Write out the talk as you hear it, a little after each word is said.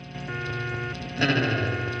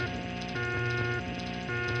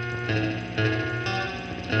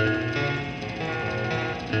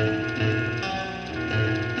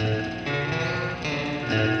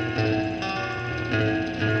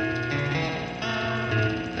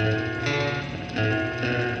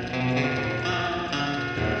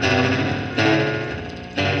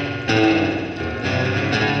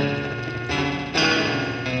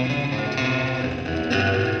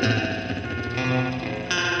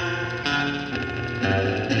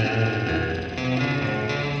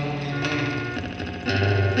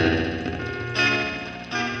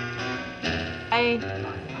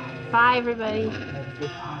Bye, everybody.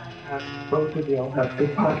 Both of y'all have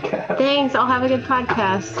good podcasts. Thanks. I'll have a good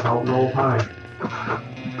podcast. I'll roll high.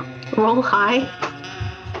 Roll high?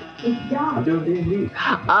 I'm doing D&D.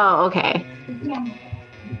 Oh, okay.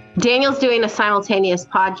 Daniel's doing a simultaneous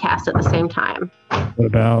podcast at the same time. What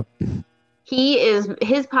about? His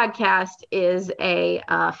podcast is a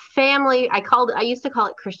family. I used to call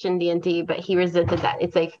it Christian D&D, but he resented that.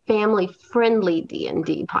 It's a family-friendly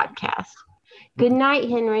D&D podcast. Good night,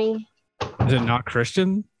 Henry. Is it not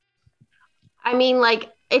Christian? I mean,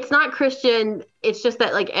 like, it's not Christian. It's just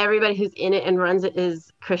that, like, everybody who's in it and runs it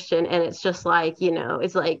is Christian, and it's just like, you know,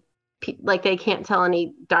 it's like they can't tell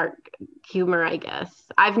any dark humor, I guess.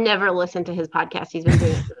 I've never listened to his podcast. He's been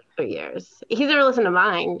doing it for 3 years. He's never listened to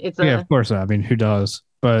mine. Yeah, of course not. I mean, who does?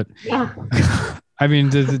 But yeah. I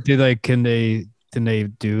mean, can they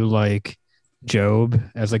do like Job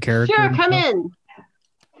as a character? Sure, come in.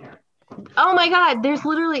 Oh my God, there's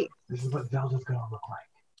literally. This is what Zelda's gonna look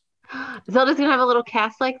like. Zelda's gonna have a little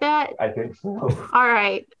cast like that? I think so. All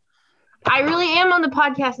right. I really am on the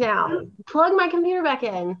podcast now. Plug my computer back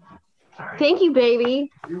in. Sorry. Thank you,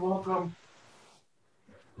 baby. You're welcome.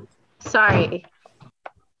 Sorry.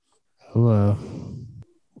 Hello.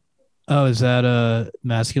 Oh, is that a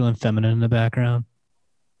masculine, feminine in the background?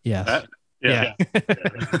 Yes. Yeah.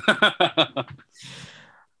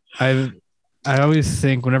 I always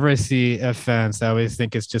think whenever I see Fence, I always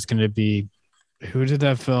think it's just going to be, who did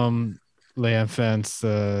that film? Les Fence,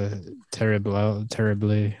 terribly. I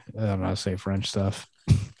don't know how to say French stuff.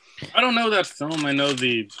 I don't know that film. I know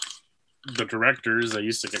the directors. I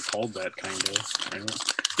used to get called that kind of. Right?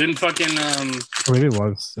 Didn't fucking Maybe it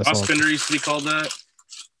was. Fassbender used to be called that.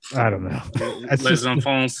 I don't know. Les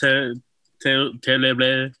enfants terribles.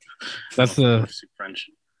 That's the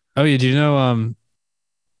French. Oh, yeah. Do you know?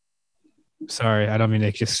 Sorry, I don't mean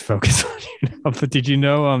to just focus on you now, but did you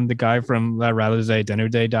know the guy from La Rallye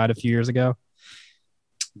Denude died a few years ago?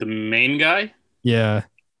 The main guy? Yeah.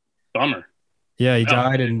 Bummer. Yeah, he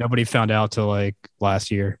died and nobody found out till like last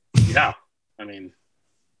year. Yeah. I mean,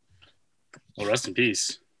 well, rest in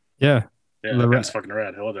peace. Yeah. Yeah, that's fucking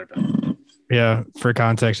rad. Hello there, Ben. Yeah, for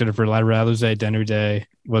context, for La Rallye Denude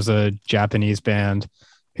was a Japanese band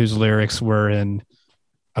whose lyrics were in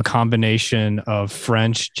a combination of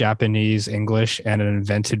French, Japanese, English, and an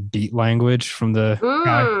invented beat language from the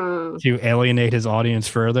guy to alienate his audience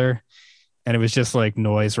further. And it was just like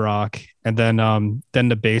noise rock. And then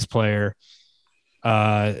the bass player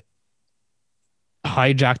hijacked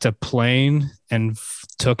a plane and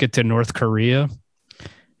took it to North Korea.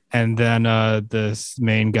 And then this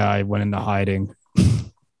main guy went into hiding.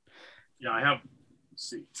 Yeah, I have. Let's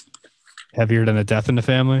see. Heavier than a death in the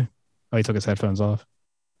family. Oh, he took his headphones off.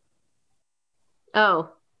 Oh.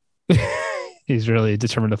 He's really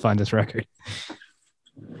determined to find this record.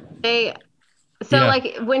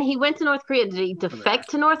 Like when he went to North Korea, did he defect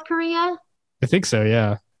to North Korea? I think so,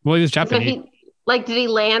 yeah. Well, he was Japanese. So did he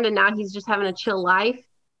land and now he's just having a chill life?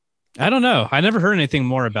 I don't know. I never heard anything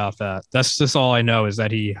more about that. That's just all I know is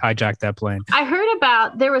that he hijacked that plane. I heard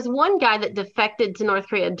there was one guy that defected to North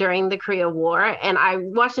Korea during the Korea War, and I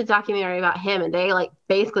watched a documentary about him, and they like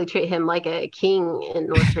basically treat him like a king in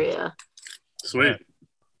North Korea. Sweet.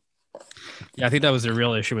 Yeah, I think that was the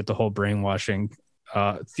real issue with the whole brainwashing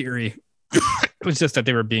theory. It was just that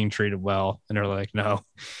they were being treated well, and they're like, no,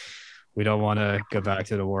 we don't want to go back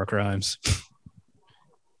to the war crimes.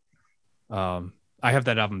 I have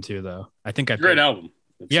that album too, though. I think great album.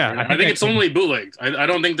 I think it's only bootlegged. I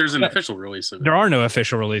don't think there's an official release of it. There are no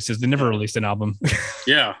official releases. They never released an album.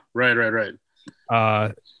 Yeah, right.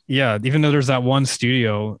 Yeah, even though there's that one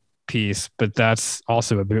studio piece, but that's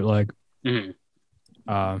also a bootleg.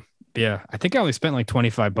 Mm-hmm. Yeah, I think I only spent like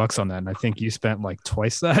 $25 on that, and I think you spent like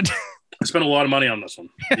twice that. I spent a lot of money on this one.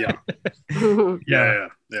 Yeah. Yeah.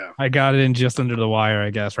 I got it in just under the wire,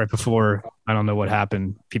 I guess, right before, I don't know what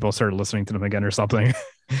happened. People started listening to them again or something.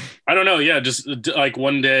 I don't know. Yeah, just like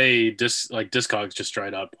one day, Discogs just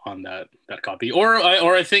dried up on that copy, or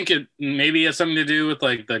I think it maybe has something to do with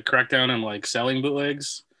like the crackdown on like selling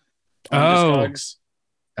bootlegs on Discogs.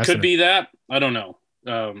 Could be that. I don't know.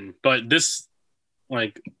 But this,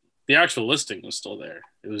 like, the actual listing was still there.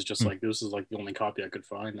 It was just like, this is like the only copy I could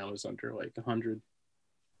find that was under like 100.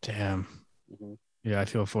 Damn. Mm-hmm. Yeah, I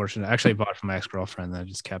feel fortunate. Actually, I bought it from my ex-girlfriend. I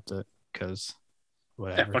just kept it because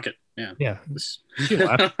whatever. Yeah, fuck it. Yeah. Yeah. She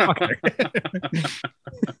left. Fuck her.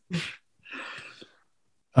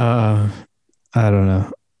 I don't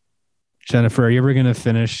know. Jennifer, are you ever gonna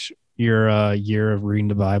finish your year of reading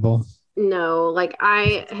the Bible? No, like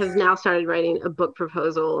I have now started writing a book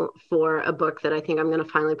proposal for a book that I think I'm going to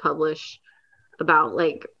finally publish about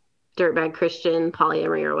like dirtbag Christian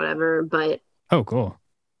polyamory or whatever. Oh, cool.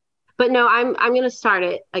 But no, I'm going to start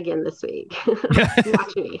it again this week.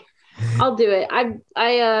 Watch me. I'll do it.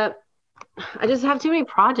 I just have too many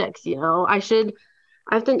projects, you know.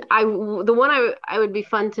 The one I would be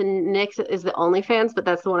fun to nix is the OnlyFans, but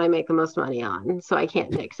that's the one I make the most money on, so I can't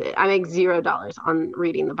nix it. I make $0 on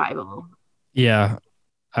reading the Bible. Yeah,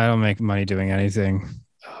 I don't make money doing anything,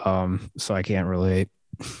 so I can't relate.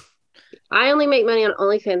 I only make money on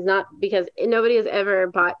OnlyFans, not because nobody has ever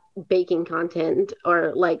bought baking content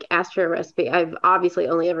or like asked for a recipe. I've obviously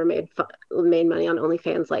only ever made money on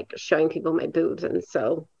OnlyFans, like showing people my boobs, and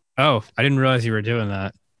so. Oh, I didn't realize you were doing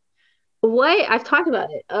that. What? I've talked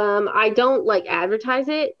about it. I don't like advertise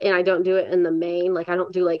it, and I don't do it in the main. Like I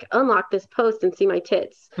don't do like unlock this post and see my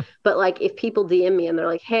tits. But like if people DM me and they're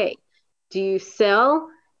like, "Hey, do you sell?"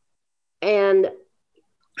 and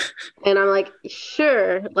I'm like,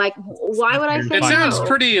 "Sure." Like, why would I say It no? sounds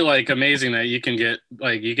pretty like amazing that you can get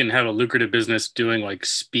like you can have a lucrative business doing like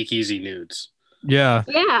speakeasy nudes. Yeah.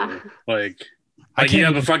 Yeah. Like you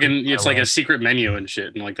have a fucking, it's like a secret menu and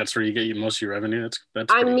shit, and like that's where you get most of your revenue.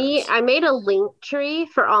 That's nice. I made a link tree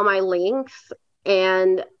for all my links,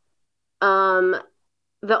 and the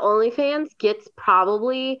OnlyFans gets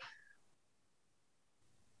probably,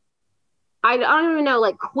 I don't even know,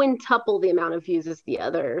 like quintuple the amount of views as the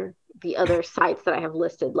other sites that I have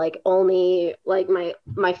listed. Like only like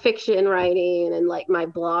my fiction writing and like my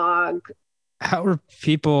blog. How are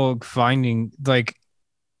people finding like?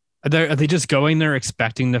 Are they just going there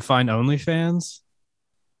expecting to find OnlyFans?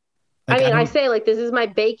 Like, I say like this is my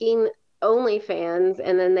baking OnlyFans,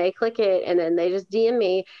 and then they click it, and then they just DM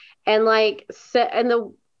me, and like a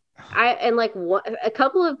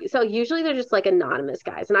couple of, so usually they're just like anonymous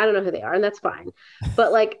guys, and I don't know who they are, and that's fine.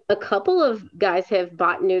 But like a couple of guys have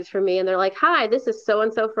bought nudes from me, and they're like, "Hi, this is so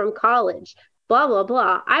and so from college, blah blah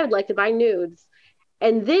blah. I would like to buy nudes,"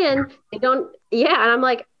 and then they don't. Yeah, and I'm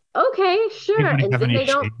like, okay, sure. And then they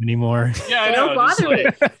don't anymore. Yeah, they don't bother me.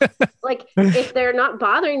 Like if they're not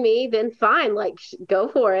bothering me, then fine. Like go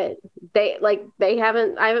for it. I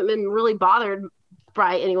haven't been really bothered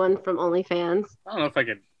by anyone from OnlyFans. I don't know if I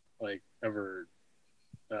could like ever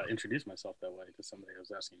introduce myself that way to somebody I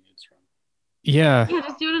was asking needs from. Yeah. Yeah,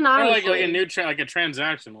 just do it anonymously. Like a new like a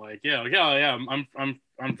transaction. Like yeah.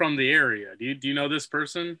 I'm from the area. Do you know this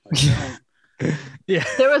person? Like, yeah.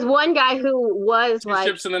 There was one guy who was two like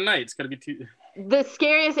ships in the night. It's gotta be two. The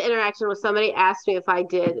scariest interaction was somebody asked me if I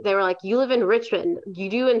did. They were like, "You live in Richmond. You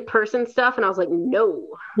do in-person stuff?" And I was like, "No."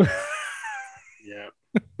 Yeah.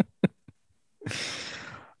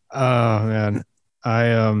 Oh man.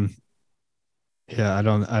 I don't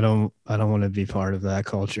want to be part of that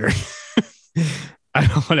culture. I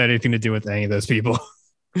don't want anything to do with any of those people.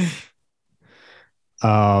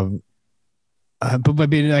 But I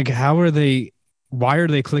mean, like, why are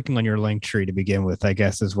they clicking on your link tree to begin with? I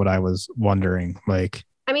guess is what I was wondering. Like,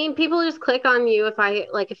 I mean, people just click on you if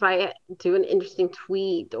I do an interesting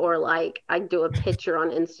tweet or like I do a picture on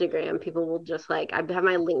Instagram, people will just like, I have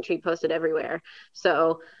my link tree posted everywhere.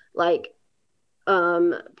 So like,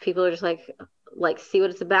 people are just like see what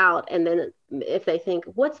it's about, and then if they think,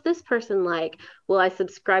 what's this person like, will I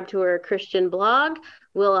subscribe to her Christian blog,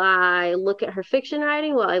 will I look at her fiction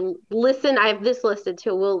writing, will I listen, I have this listed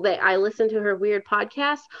too, I listen to her weird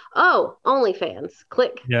podcast, oh, OnlyFans,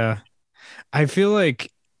 click. Yeah, I feel like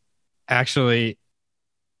actually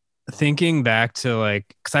thinking back to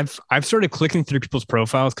like, because I've started clicking through people's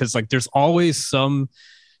profiles because like there's always some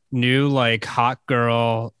new like hot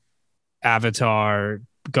girl avatar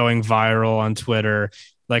going viral on Twitter,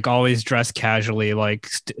 like always dressed casually, like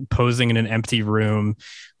posing in an empty room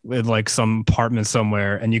with like some apartment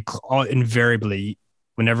somewhere, and you invariably,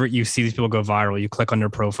 whenever you see these people go viral, you click on their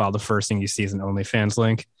profile, the first thing you see is an OnlyFans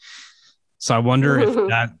link. So I wonder if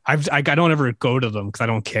that I don't ever go to them because I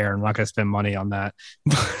don't care. I'm not going to spend money on that,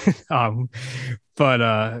 but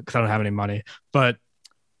because I don't have any money. But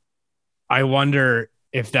I wonder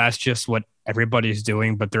if that's just what everybody's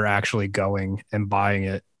doing, but they're actually going and buying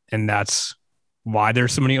it, and that's why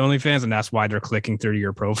there's so many OnlyFans, and that's why they're clicking through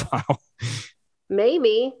your profile.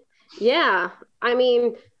 Maybe, yeah. I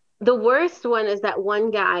mean, the worst one is that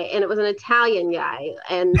one guy, and it was an Italian guy,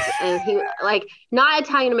 and he like not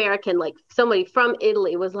Italian American, like somebody from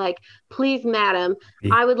Italy was like, "Please, madam,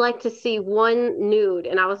 I would like to see one nude,"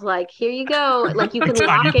 and I was like, "Here you go, like you can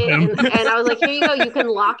lock it," and I was like, "Here you go, you can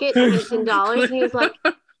lock it for $10," and he was like,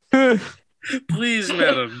 Please,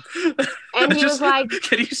 madam. and he was like,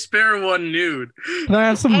 can you spare one nude? Can I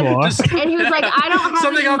have some more? and he was like, "I don't have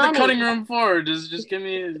something any on money." the cutting room floor. Just give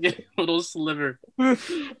me a little sliver.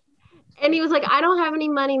 And he was like, "I don't have any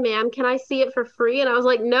money, ma'am. Can I see it for free?" And I was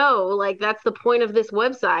like, "No, like that's the point of this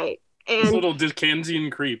website." This And little Dickensian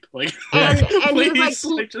creep, like, and he was please,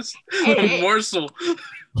 like, just and- a morsel.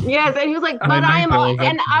 yes, and he was like, "But I I'm," might go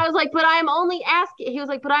and I was like, "But I'm only asking." He was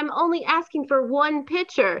like, "But I'm only asking for one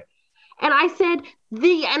picture." And I said,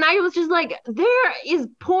 and I was just like, there is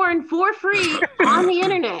porn for free on the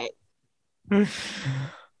internet.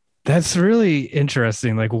 That's really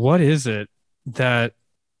interesting. Like, what is it that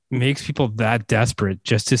makes people that desperate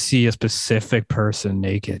just to see a specific person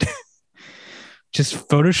naked? Just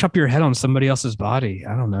Photoshop your head on somebody else's body.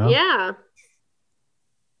 I don't know. Yeah.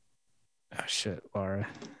 Oh shit, Laura.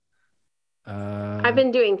 I've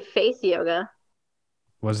been doing face yoga.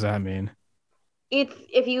 What does that mean? It's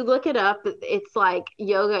if you look it up, it's like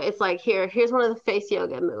yoga. It's like here's one of the face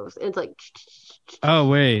yoga moves. It's like, Oh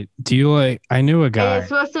wait, do you like? I knew a and guy. it's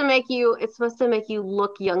supposed to make you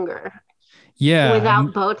look younger Yeah, without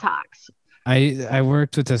Botox. I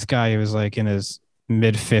worked with this guy who was like in his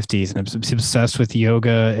mid 50s and was obsessed with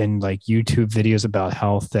yoga and like YouTube videos about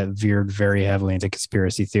health that veered very heavily into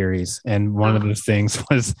conspiracy theories. And one of the things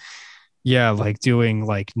was, yeah, like doing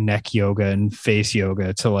like neck yoga and face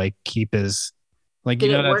yoga to like keep his, like, Did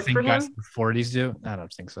you know, it that work thing for guys him? in the 40s do? I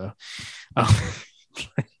don't think so.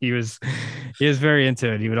 He was very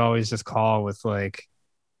into it. He would always just call with like,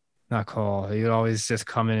 not call. He would always just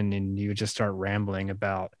come in and you would just start rambling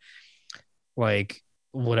about like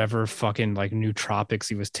whatever fucking like nootropics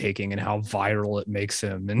he was taking and how viral it makes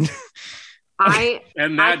him. And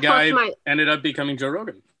And that guy my ended up becoming Joe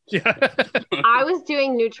Rogan. yeah. I was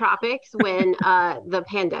doing nootropics when the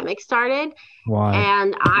pandemic started. Why?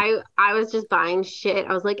 And I was just buying shit.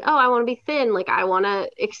 I was like, oh, I want to be thin. Like I want to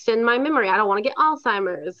extend my memory. I don't want to get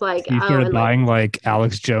Alzheimer's. Like You started buying like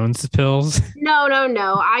Alex Jones pills? no.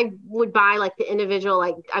 I would buy like the individual,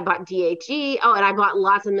 like I bought DHE. Oh, and I bought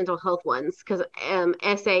lots of mental health ones because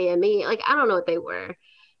SAME, like I don't know what they were.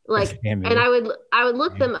 Like, SAME. and I would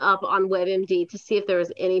look them up on WebMD to see if there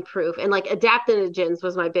was any proof. And like adaptogens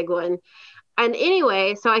was my big one. And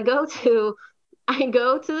anyway, so I go to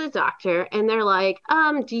the doctor and they're like,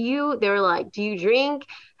 they were like, do you drink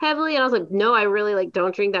heavily? And I was like, no, I really like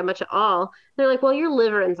don't drink that much at all. They're like, well, your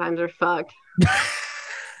liver enzymes are fucked.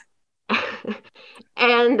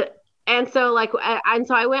 and so like, and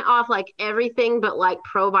so I went off like everything but like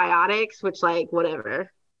probiotics, which like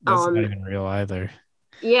whatever. That's not even real either.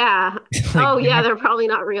 Yeah. Like, oh yeah, they're probably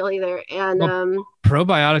not real either. And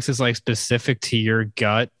probiotics is like specific to your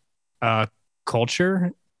gut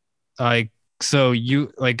culture. Like, so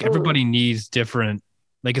you like everybody needs different,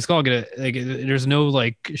 like it's called like there's no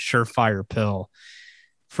like surefire pill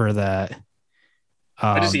for that.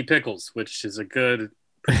 I just eat pickles, which is a good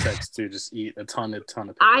pretext to just eat a ton of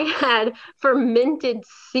pickles. I had fermented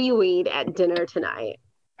seaweed at dinner tonight.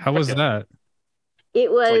 How was that?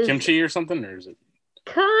 It was like kimchi or something, or is it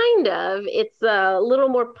kind of? It's a little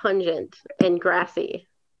more pungent and grassy.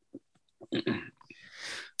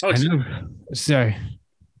 Oh, sorry.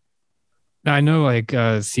 I know like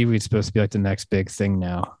seaweed's supposed to be like the next big thing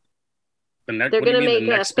now. They're gonna make the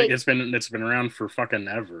next big. It's been around for fucking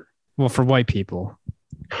ever. Well, for white people.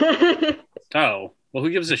 Oh, well, who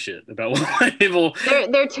gives a shit about white people?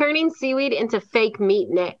 They're turning seaweed into fake meat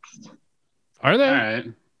next. Are they? All right,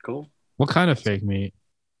 cool. What kind of fake meat?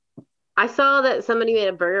 I saw that somebody made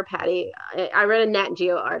a burger patty. I read a Nat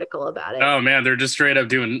Geo article about it. Oh man, they're just straight up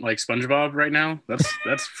doing like SpongeBob right now.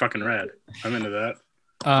 That's fucking rad. I'm into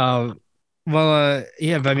that. Well,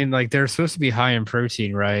 yeah, but I mean, like they're supposed to be high in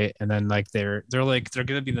protein, right? And then like they're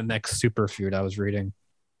gonna be the next superfood. I was reading.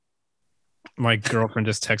 My girlfriend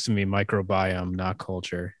just texted me microbiome, not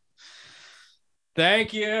culture.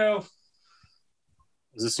 Thank you.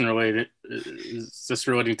 Is this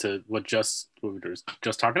relating to what we were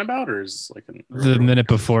just talking about, or is like the minute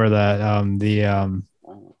before that?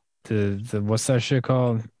 The what's that shit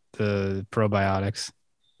called? The probiotics.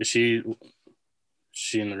 Is she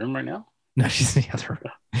in the room right now? No, she's in the other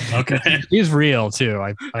room. Okay. She's real too.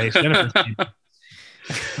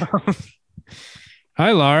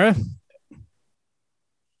 Hi, Laura.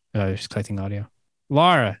 She's collecting audio.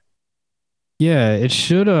 Laura. Yeah, it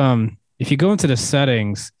should If you go into the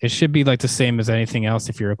settings, it should be like the same as anything else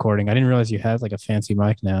if you're recording. I didn't realize you had like a fancy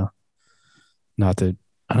mic now. Not that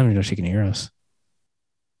I don't even know if she can hear us.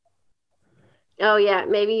 Oh yeah,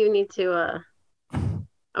 maybe you need to.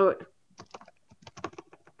 Oh,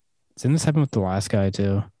 Didn't this happen with the last guy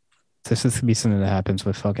too? This is gonna be something that happens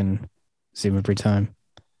with fucking Zoom every time.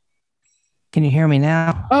 Can you hear me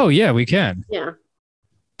now? Oh yeah, we can. yeah.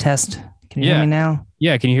 Test. Can you Yeah. hear me now?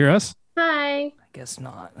 Yeah, can you hear us? Hi. I guess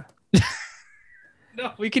not.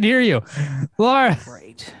 No, we can hear you, Laura.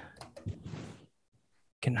 Great.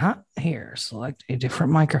 Cannot hear. Select a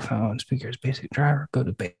different microphone. Speakers, basic driver. Go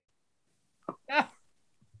to base.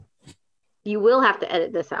 You will have to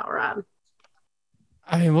edit this out, Rob.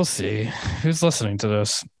 I mean, we'll see. Who's listening to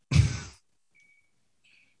this?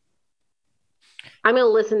 I'm gonna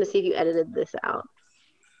listen to see if you edited this out.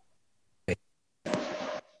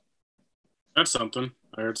 That's something.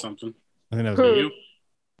 I heard something. I think that was Hmm. me. You?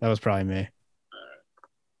 That was probably me.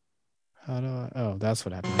 How do I? Oh, that's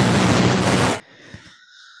what happened.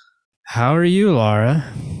 How are you, Laura?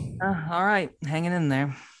 All right. Hanging in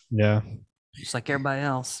there. Yeah. Just like everybody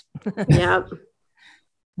else. Yep.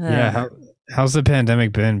 Yeah. How's the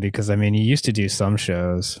pandemic been? Because I mean, you used to do some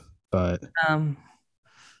shows, but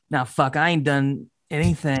Now, fuck, I ain't done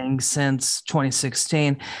anything since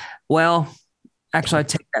 2016. Well, actually, I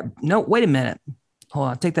take that. No, wait a minute. Hold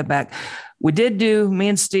on. Take that back. Me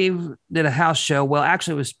and Steve did a house show. Well,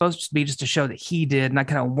 actually, it was supposed to be just a show that he did, and I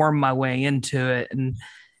kind of wormed my way into it, and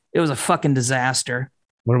it was a fucking disaster.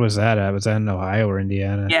 where was that at? Was that in Ohio or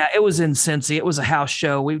Indiana? Yeah, it was in Cincy. It was a house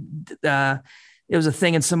show. It was a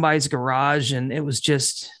thing in somebody's garage, and it was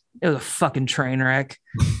a fucking train wreck.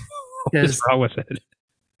 What's wrong with it?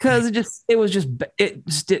 Because it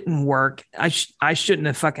just didn't work. I shouldn't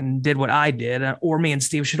have fucking did what I did, or me and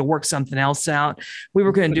Steve should have worked something else out. We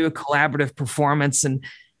were going to do a collaborative performance, and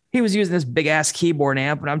he was using this big ass keyboard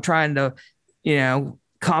amp, and I'm trying to,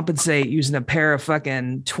 compensate using a pair of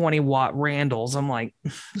fucking 20-watt Randalls. I'm like,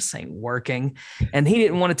 this ain't working. And he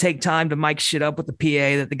didn't want to take time to mic shit up with the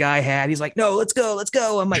PA that the guy had. He's like, no, let's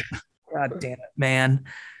go. I'm like, God damn it, man.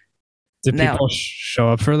 Did Now- people show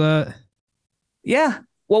up for that? Yeah.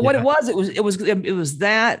 Well, what Yeah. it was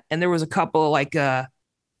that, and there was a couple of like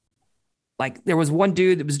there was one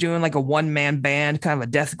dude that was doing like a one-man band, kind of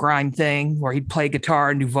a death grind thing where he'd play guitar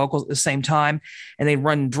and do vocals at the same time, and they'd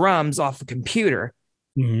run drums off a computer.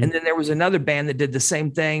 Mhm. And then there was another band that did the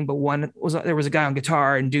same thing, but there was a guy on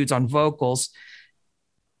guitar and dudes on vocals.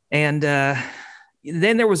 And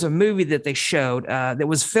then there was a movie that they showed that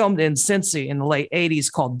was filmed in Cincy in the late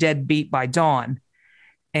 80s called Dead Beat by Dawn.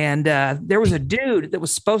 And there was a dude that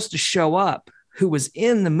was supposed to show up who was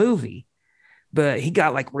in the movie, but he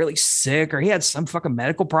got like really sick or he had some fucking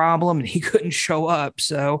medical problem and he couldn't show up.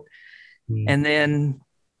 So, Hmm.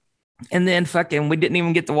 and then fucking, we didn't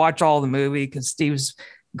even get to watch all the movie because Steve's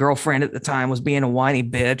girlfriend at the time was being a whiny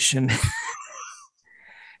bitch. And,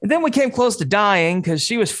 and then we came close to dying because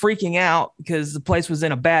she was freaking out because the place was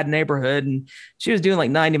in a bad neighborhood and she was doing like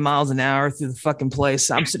 90 miles an hour through the fucking place.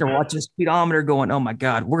 I'm sitting there watching the speedometer going, oh my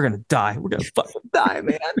God, we're going to die. We're going to fucking die,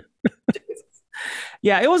 man.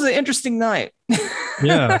 Yeah, it was an interesting night.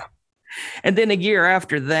 Yeah. And then a year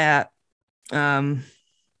after that,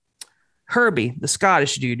 Herbie, the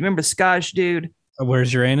Scottish dude. Remember the Scottish dude?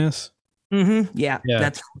 Where's Uranus? Mm-hmm. Yeah, Yeah.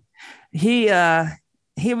 that's he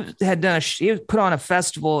had done he was put on a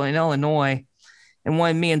festival in Illinois and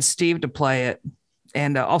wanted me and Steve to play it,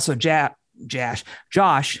 and also Josh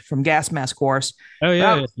from Gas Mask Horse. Oh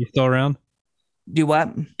yeah, Well- he's still around. Do what?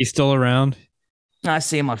 He's still around. I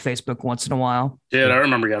see him on Facebook once in a while. Yeah, I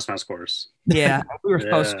remember Gas Mask Horse. Yeah, we were Yeah.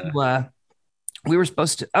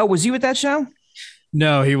 supposed to. Oh, was you at that show?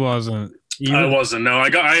 No, he wasn't. I wasn't.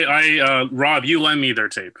 No, Rob, you lent me their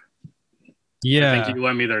tape. I Yeah, think you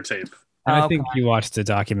lent me their tape. I Okay. think you watched the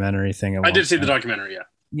documentary thing. I did see the documentary. Yeah.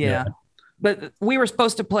 Yeah. But we were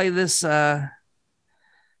supposed to play this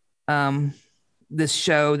this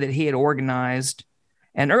show that he had organized.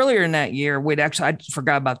 And earlier in that year, I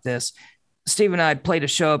forgot about this. Steve and I had played a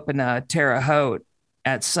show up in Terre Haute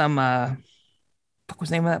at some what was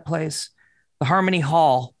the name of that place? The Harmony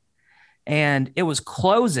Hall. And it was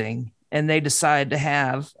closing, and they decided to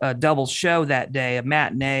have a double show that day, a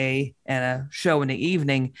matinee and a show in the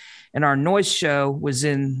evening. And our noise show was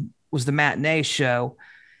the matinee show.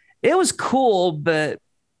 It was cool, but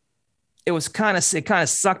it kind of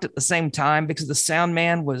sucked at the same time because the sound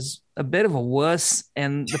man was a bit of a wuss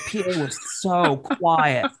and the PA was so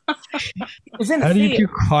quiet. It was in a How do you theater.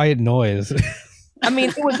 do quiet noise? I mean,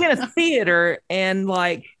 it was in a theater and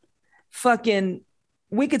like fucking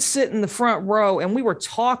we could sit in the front row and we were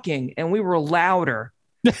talking and we were louder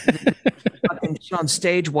fucking on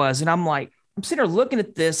stage was. And I'm like, I'm sitting there looking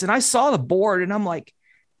at this and I saw the board and I'm like,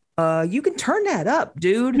 you can turn that up,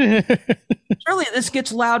 dude. Surely this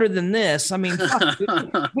gets louder than this. I mean, fuck,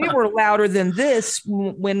 we were louder than this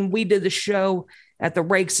when we did the show at the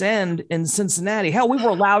Rake's End in Cincinnati. Hell, we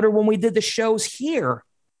were louder when we did the shows here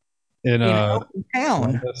in in town.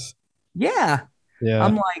 Columbus. Yeah.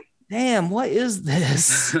 I'm like, damn, what is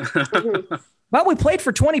this? But we played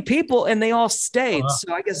for 20 people and they all stayed.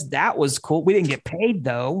 So I guess that was cool. We didn't get paid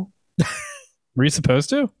though. Were you supposed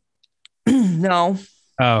to? No.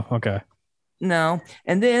 Oh, okay. No.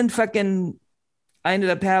 And then fucking I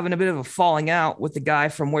ended up having a bit of a falling out with the guy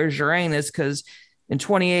from Where's Uranus because in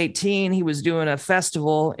 2018 he was doing a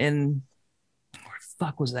festival in where the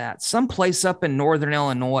fuck was that? Some place up in northern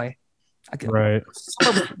Illinois. Right.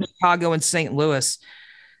 Chicago and St. Louis.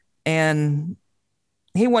 And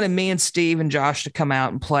he wanted me and Steve and Josh to come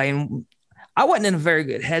out and play. And I wasn't in a very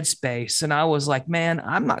good headspace. And I was like, man,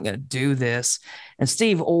 I'm not going to do this. And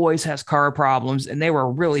Steve always has car problems. And they were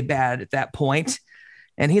really bad at that point.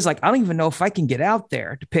 And he's like, I don't even know if I can get out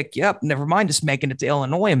there to pick you up. Never mind just making it to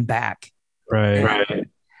Illinois and back. Right. And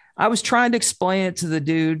I was trying to explain it to the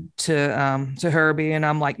dude, to Herbie. And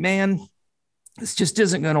I'm like, man, this just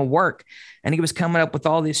isn't going to work. And he was coming up with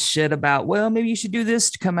all this shit about, well, maybe you should do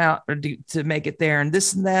this to come out or to make it there and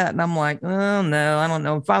this and that. And I'm like, oh no, I don't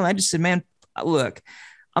know. And finally I just said, man, look,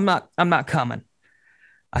 I'm not coming.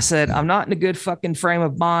 I said, I'm not in a good fucking frame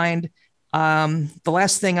of mind. The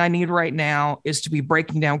last thing I need right now is to be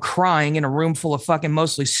breaking down crying in a room full of fucking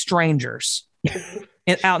mostly strangers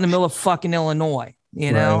out in the middle of fucking Illinois.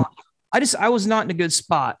 You know, right. I was not in a good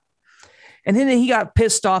spot. And then he got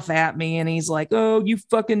pissed off at me and he's like, oh, you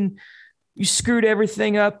screwed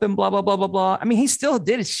everything up and blah, blah, blah, blah, blah. I mean, he still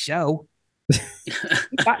did his show.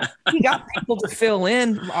 he got people to fill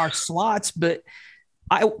in our slots, but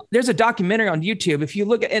there's a documentary on YouTube. If you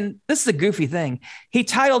look at, and this is a goofy thing. He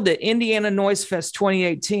titled it Indiana Noise Fest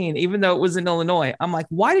 2018, even though it was in Illinois. I'm like,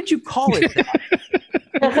 why did you call it that?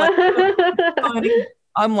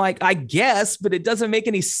 I'm like, I guess, but it doesn't make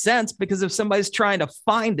any sense because if somebody's trying to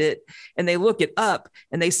find it and they look it up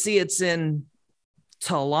and they see it's in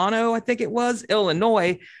Tolano, I think it was,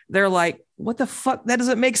 Illinois, they're like, what the fuck? That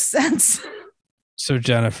doesn't make sense. So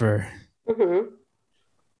Jennifer,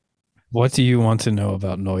 what do you want to know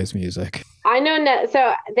about noise music? I know.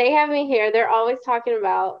 So they have me here. They're always talking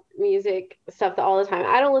about music stuff all the time.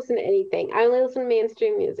 I don't listen to anything. I only listen to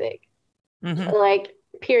mainstream music. Like,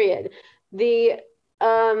 period.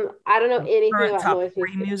 I don't know anything current about top noise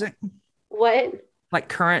 40 music. What? Like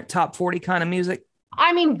current top 40 kind of music?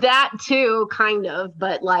 I mean, that too, kind of,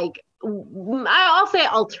 but like, I'll say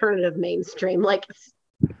alternative mainstream, like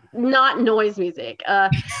not noise music.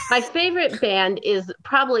 My favorite band is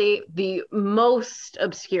probably the most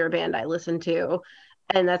obscure band I listen to,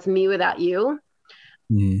 and that's Me Without You.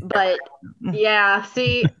 But yeah,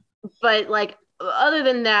 see, but like, other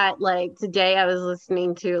than that, like today I was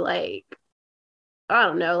listening to like, I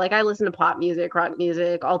don't know, like I listen to pop music, rock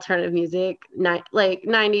music, alternative music, like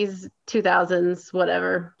 90s, 2000s,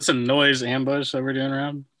 whatever. It's a noise ambush that we're doing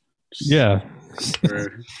around. Yeah.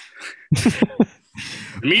 The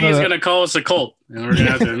media's going to call us a cult, and we're going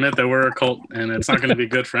to have to admit that we're a cult, and it's not going to be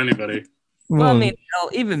good for anybody. Well, I mean,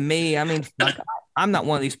 even me, I mean, like, I'm not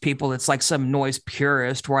one of these people that's like some noise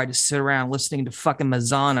purist where I just sit around listening to fucking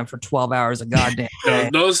Madonna for 12 hours a goddamn day.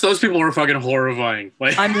 No, those people were fucking horrifying.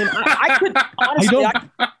 Like, I mean, I could honestly,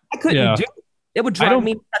 I couldn't do it. It would drive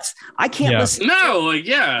me nuts. I can't listen. No, like,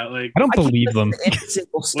 yeah, like I don't believe them. Any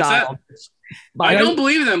single style. I don't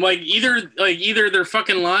believe them. Like either they're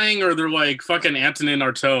fucking lying or they're like fucking Antonin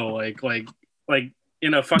Artaud. Like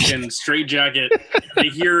in a fucking straitjacket. They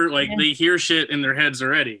hear shit in their heads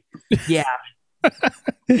already. Yeah.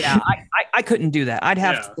 Yeah, I couldn't do that. I'd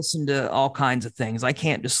have to listen to all kinds of things. I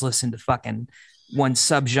can't just listen to fucking one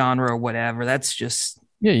subgenre or whatever. That's just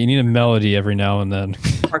you need a melody every now and then.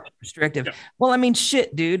 Restrictive. Yeah. Well, I mean,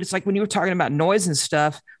 shit, dude. It's like when you were talking about noise and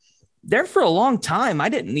stuff. There for a long time, I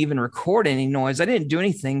didn't even record any noise. I didn't do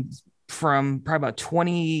anything from probably about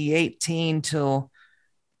 2018 till,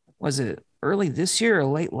 was it early this year or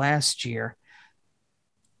late last year?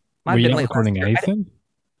 Were you not recording anything?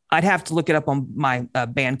 I'd have to look it up on my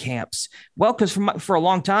Bandcamps. Well, because for a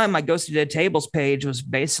long time, my Ghost of Dead Tables page was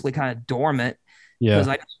basically kind of dormant. Yeah. Because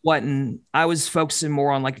I just wasn't, I was focusing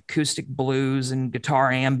more on like acoustic blues and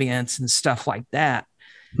guitar ambience and stuff like that.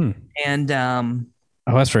 And oh,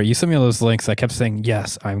 that's right. You sent me all those links. I kept saying,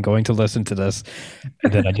 yes, I'm going to listen to this.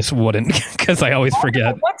 And then I just wouldn't because I always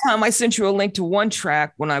forget. One time I sent you a link to one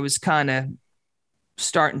track when I was kind of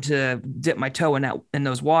starting to dip my toe in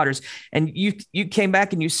those waters. And you came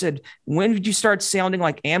back and you said, when did you start sounding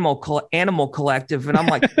like Animal Collective? And I'm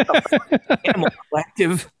like, Animal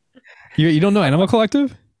Collective. You don't know Animal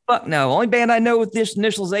Collective? Fuck no. Only band I know with this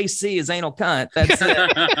initials AC is Anal Cunt. That's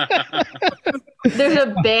it. There's a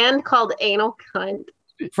band called Anal Cunt.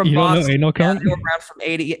 From You don't know Boston. Anal Yeah, Cunt? they were around from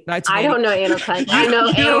 80. I don't know Anal Cunt. I know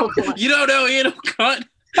Anal Cunt. You don't know Anal Cunt?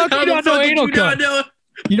 How can you the not know fuck did Anal you not Cunt? know?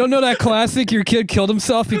 You don't know that classic? Your kid killed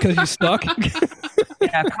himself because you suck.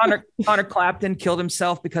 Yeah, Connor Clapton killed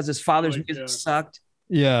himself because his father's music God. sucked.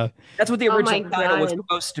 Yeah. That's what the Oh original my title was God.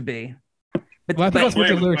 supposed to be. But, Well, I thought that's what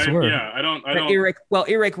the Wait, lyrics were. Yeah, I don't.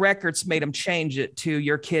 Earache Records made him change it to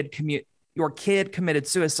your kid committed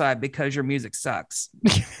suicide because your music sucks.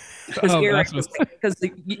 Because Oh, that's what-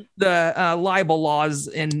 the libel laws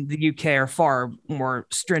in the UK are far more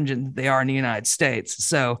stringent than they are in the United States.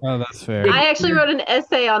 So Oh, that's fair. I actually wrote an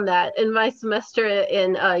essay on that in my semester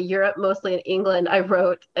in Europe, mostly in England. I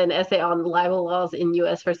wrote an essay on libel laws in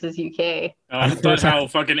US versus UK. I thought how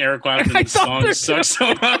fucking Eric Clapton's song sucks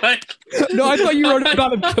so much. No, I thought you wrote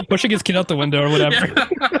about him pushing his kid out the window or whatever.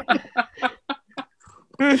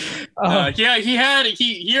 Yeah,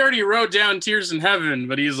 he already wrote down Tears in Heaven,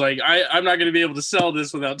 but he's like, I'm not gonna be able to sell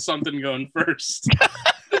this without something going first.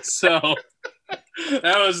 So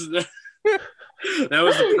that was the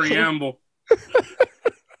preamble.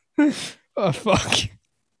 Oh, fuck.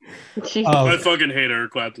 Jesus. I fucking hate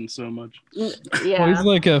Eric Clapton so much. Well, Yeah. he's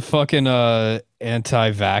like a fucking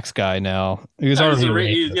anti-vax guy now. He was already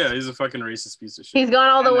racist. He's a fucking racist piece of shit. He's gone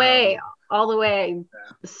all the And, way, all the way.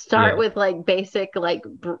 Start Yeah. with like basic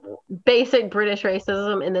British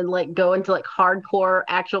racism, and then like go into like hardcore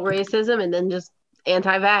actual racism, and then just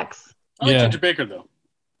anti-vax. I like Yeah. Ginger Baker though.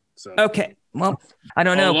 So. okay, well, I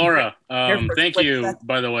don't know. Oh, Laura, Here for a thank quick you, second.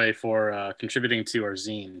 by the way, for contributing to our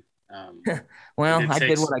zine. Well, It I did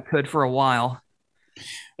takes- what I could for a while.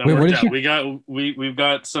 That Wait, what worked did out. We've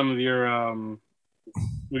got some of your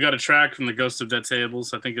we got a track from the Ghost of Dead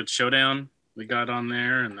Tables. I think it's Showdown. We got on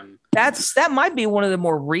there, and then That might be one of the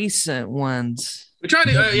more recent ones. we tried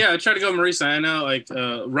to I tried to go Marisa. I know like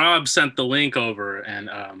Rob sent the link over, and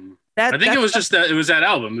I think it was just that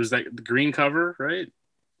album. It was that the green cover, right?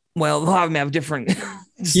 Well, a lot of them have different.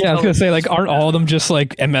 Yeah, I was gonna say, like, aren't all of them just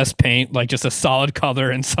like MS Paint, like just a solid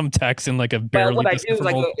color and some text in like a Well, barely what I do is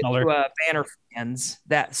I decipherable go color? to Banner Fans,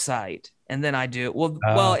 that site, and then I do well,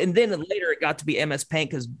 Oh. and then later it got to be MS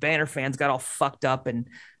Paint because Banner Fans got all fucked up, and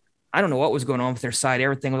I don't know what was going on with their site.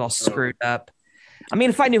 Everything was all screwed up. I mean,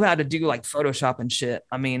 if I knew how to do like Photoshop and shit,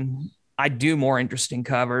 I mean, I'd do more interesting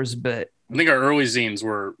covers, but I think our early zines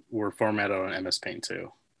were formatted on MS Paint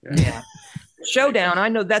too. yeah. Showdown, I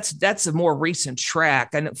know that's a more recent track.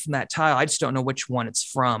 I know from that title. I just don't know which one it's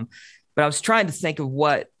from. But I was trying to think of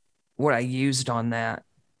what I used on that.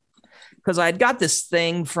 Because I had got this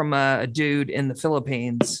thing from a dude in the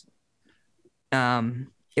Philippines.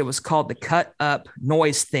 It was called the Cut Up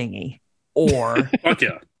Noise Thingy. Or Fuck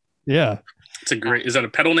yeah, Yeah, it's a great. Is that a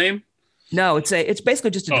pedal name? no, it's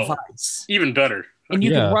basically just a Oh. device. Even better. And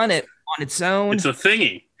you Yeah. can run it on its own. It's a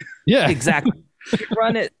thingy. yeah. Exactly. You can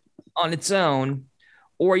run it on its own,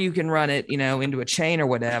 or you can run it, into a chain or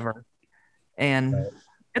whatever. And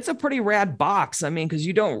it's a pretty rad box. I mean, because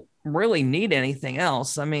you don't really need anything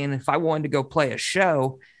else. I mean, if I wanted to go play a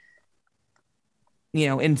show,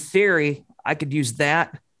 in theory, I could use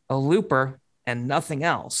that, a looper, and nothing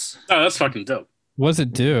else. Oh, that's fucking dope. What does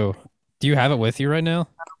it do? Do you have it with you right now?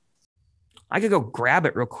 I could go grab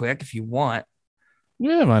it real quick if you want.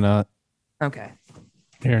 Yeah, why not? Okay.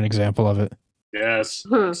 Here, an example of it. Yes,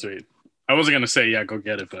 Hmm. sweet. I wasn't gonna say yeah, go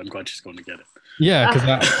get it, but I'm glad she's going to get it. Yeah, because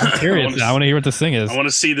I'm curious. I want to hear what this thing is. I want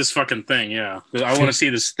to see this fucking thing. Yeah, I want to see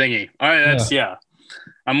this thingy. All right, that's yeah.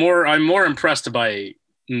 I'm more impressed by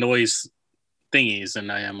noise thingies than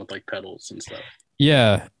I am with like pedals and stuff.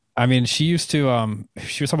 Yeah, I mean, she used to.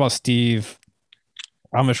 She was talking about Steve,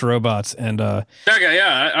 Amish Robots, and That guy,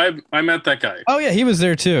 yeah, I met that guy. oh yeah, he was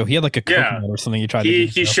there too. He had like a Yeah. coconut or something. He tried. He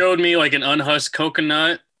to do, so. showed me like an unhusked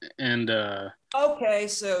coconut and Okay,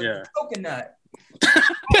 so Yeah. coconut.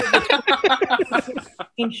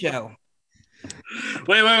 Show.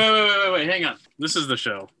 wait, hang on. This is the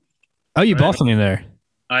show. Oh, you bought something there.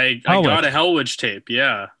 I Hellwitch. got a Hellwitch tape.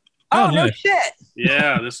 Yeah, Oh, Oh, no nice. shit.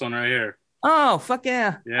 yeah, this one right here. Oh, fuck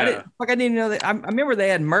yeah. Yeah. I didn't even know that. I remember they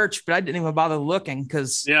had merch, but I didn't even bother looking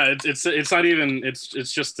because Yeah, it's not even. It's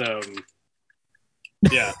just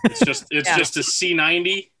yeah, it's just Yeah. just a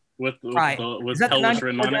C90 with Right. with is that the Hellwitch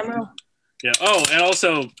written 94 on it. demo? Yeah. Oh, and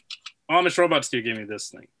also, Amish Robots Dude gave me this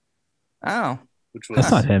thing, Oh, which was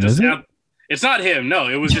That's not him, just is it? It's not him. No,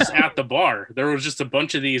 it was just at the bar. There was just a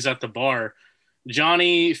bunch of these at the bar,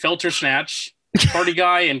 Johnny Felter Snatch, Party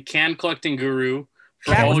Guy, and Can Collecting Guru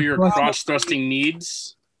for That all was your probably- crotch thrusting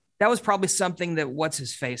needs. That was probably something that what's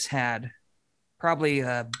his face had, probably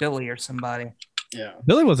Billy or somebody. Yeah,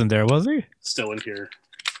 Billy wasn't there, was he? still in here.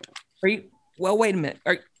 Are you? Well, wait a minute.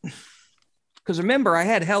 Because remember, I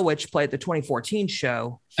had Hell Witch play at the 2014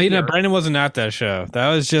 show. Oh, you know, here. Brandon wasn't at that show. That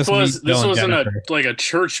was just This me, Bill, and wasn't Jennifer. a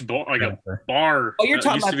church bar, like a Jennifer. bar. Oh, you're that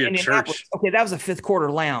talking used about to be a Indianapolis. church. Okay, that was a Fifth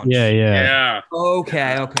Quarter Lounge. Yeah. Yeah,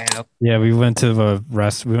 Okay. Yeah, we went to the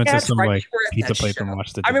rest. We went Yeah, to that's some right, like you were at pizza that place show. and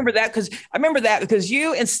watched it. I remember that because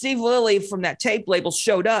you and Steve Lilly from that tape label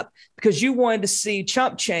showed up because you wanted to see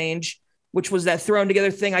Chump Change, which was that thrown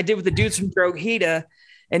together thing I did with the dudes from Drogheda,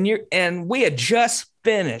 and we had just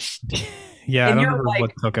finished. Yeah, I and don't you're remember like,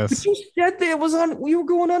 what took us. But you said that it was on. We were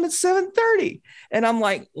going on at 7:30, and I'm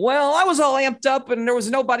like, well, I was all amped up, and there was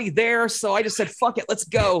nobody there, so I just said, "Fuck it, let's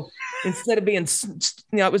go." Instead of being,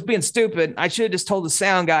 it was being stupid. I should have just told the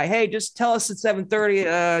sound guy, "Hey, just tell us at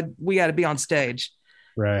 7:30. We got to be on stage."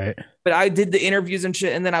 Right. But I did the interviews and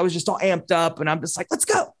shit, and then I was just all amped up, and I'm just like, "Let's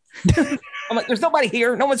go." I'm like, "There's nobody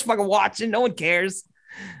here. No one's fucking watching. No one cares.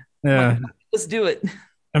 Yeah. Let's do it."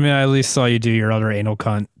 I mean, I at least saw you do your other anal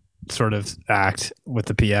cunt sort of act with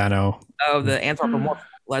the piano. Oh, the anthropomorphic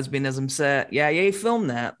lesbianism set. Yeah, you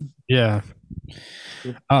filmed that. Yeah.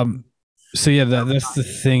 So yeah, that's the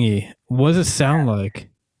thingy. What does it sound like?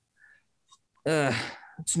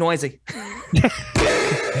 It's noisy.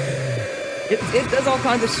 It does all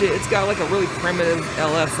kinds of shit. It's got like a really primitive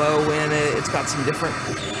LFO in it. It's got some different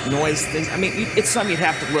noise things. I mean, it's something you'd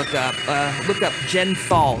have to look up. Look up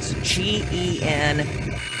Genthals.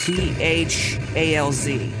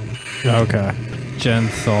 GENTHALZ. Okay.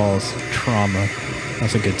 Genthal's Trauma.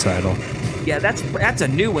 That's a good title. Yeah, that's a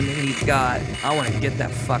new one that he's got. I want to get that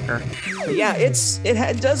fucker. But yeah,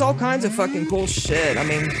 it does all kinds of fucking cool shit. I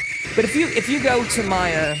mean, but if you go to my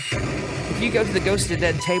if you go to the Ghost of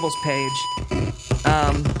Dead Tables page,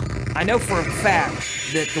 I know for a fact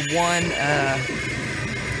that the one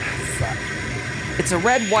it's a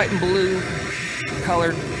red, white, and blue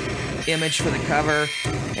colored image for the cover,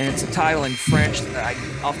 and it's a title in French that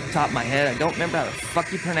off the top of my head, I don't remember how the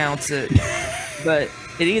fuck you pronounce it, but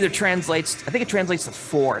it either translates, I think it translates to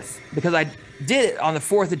 4th, because I did it on the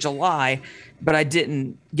 4th of July, but I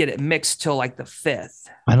didn't get it mixed till like the 5th.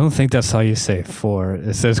 I don't think that's how you say four.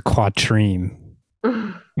 It says quatrime.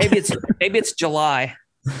 Maybe it's July.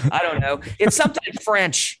 I don't know. It's something in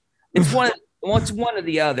French. It's one or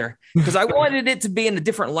the other, because I wanted it to be in a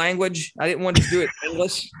different language. I didn't want to do it in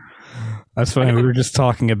English. That's funny. We were just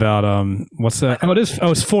talking about what's that? Oh, it is.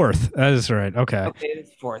 Oh, it's 4th. That is right. Okay. Okay,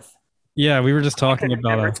 it's 4th. Yeah, we were just talking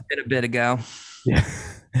about. It's been a bit ago. Yeah.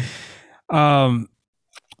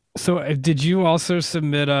 So did you also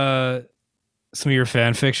submit some of your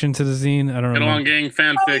fan fiction to the zine? I don't Get know. Along Gang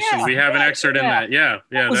fan fiction. yeah, we have an yeah, excerpt in yeah. that. Yeah,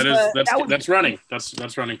 that's running.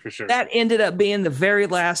 That's running for sure. That ended up being the very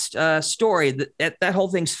last story. That whole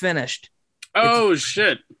thing's finished. Oh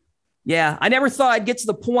shit! Yeah, I never thought I'd get to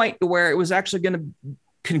the point to where it was actually going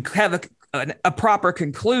to have a proper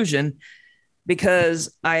conclusion,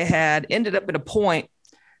 because I had ended up at a point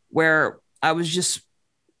where I was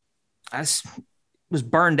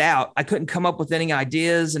burned out. I couldn't come up with any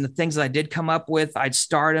ideas, and the things that I did come up with, I'd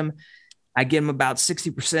start them. I'd get them about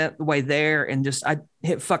 60% the way there, and just I'd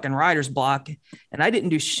hit fucking writer's block, and I didn't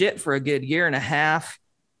do shit for a good year and a half.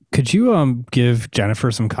 Could you give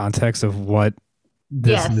Jennifer some context of what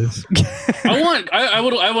this is? I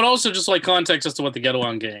would also just like context as to what the Get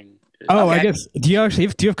Along Gang is. Oh, Okay. I guess. Do you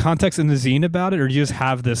have context in the zine about it, or do you just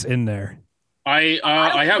have this in there? I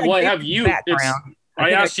have you.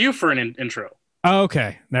 I asked you for an intro. Oh,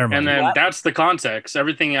 okay. Never mind. And then What? that's the context.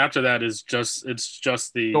 Everything after that is just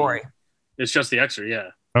the Story. It's just the excerpt. Yeah.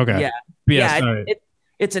 Okay. Yeah. Yeah. Yeah, sorry.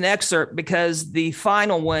 it's an excerpt, because the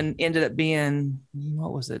final one ended up being,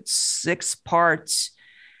 what was it, 6 parts,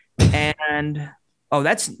 and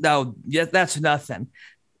that's nothing.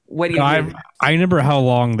 What do you? I remember how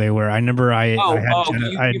long they were. I remember I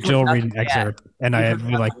had Jill read an yeah. excerpt, and I had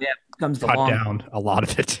like comes the cut long. down a lot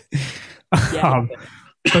of it. Yeah.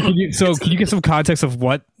 But can you get some context of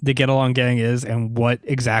what the Get Along Gang is and what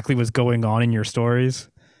exactly was going on in your stories?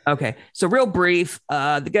 Okay, so real brief,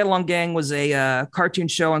 the Get Along Gang was a cartoon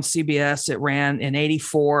show on CBS. It ran in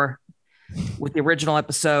 '84 with the original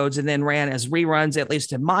episodes, and then ran as reruns, at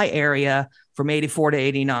least in my area, from '84 to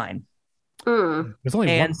 '89. There's only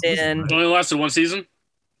And one season, then right? It only lasted one season.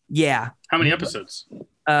 yeah, How many episodes?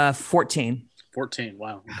 14. 14.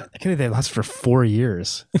 Wow. Okay. I can't believe they last for 4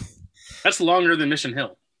 years. That's longer than Mission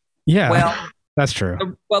Hill. Yeah, Well, that's true.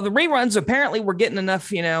 the reruns apparently were getting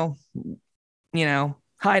enough,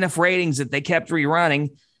 high enough ratings that they kept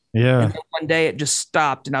rerunning. Yeah. And then one day it just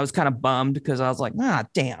stopped, and I was kind of bummed because I was like,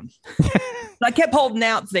 damn. But I kept holding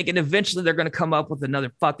out, thinking eventually they're going to come up with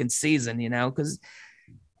another fucking season, because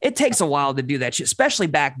it takes a while to do that shit, especially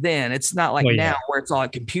back then. It's not like now where it's all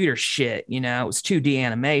like computer shit, it was 2D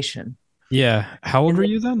animation. Yeah. How old were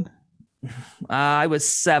you then? I was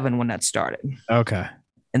 7 when that started. Okay.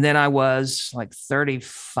 And then I was like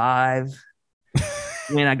 35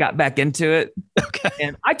 when I got back into it. Okay.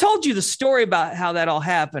 And I told you the story about how that all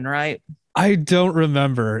happened, right? I don't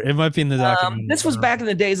remember. It might be in the documentary. This was back in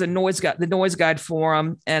the days of the Noise Guide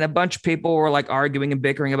forum, and a bunch of people were like arguing and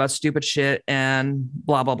bickering about stupid shit and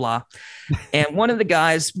blah blah blah. And one of the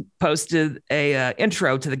guys posted a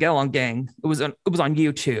intro to the Get Along Gang. It was on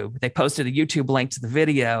YouTube. They posted a YouTube link to the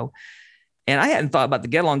video, and I hadn't thought about the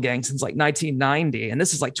Get Along Gang since like 1990, and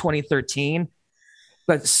this is like 2013.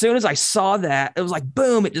 But as soon as I saw that, it was like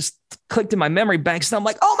boom! It just clicked in my memory banks, and I'm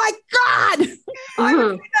like, oh my god! I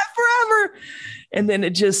would do that forever. And then it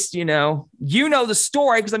just, the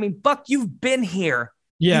story, because I mean, fuck, you've been here.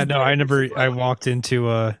 Yeah, no, I walked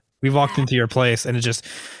into we walked into your place, and it just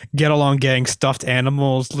Get Along Gang, stuffed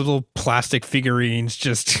animals, little plastic figurines,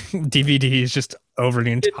 just DVDs, just over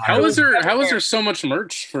the entire. How was there so much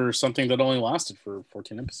merch for something that only lasted for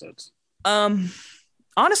 14 episodes?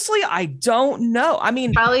 Honestly, I don't know. I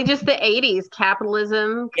mean, probably just the 80s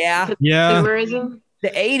capitalism. Yeah. Consumerism. The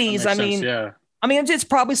 80s. I mean, it's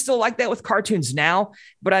probably still like that with cartoons now,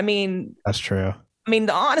 but I mean, that's true. I mean,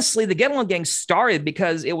 honestly, the Get Along Gang started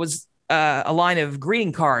because it was a line of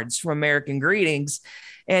greeting cards from American Greetings.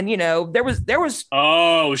 And, there was.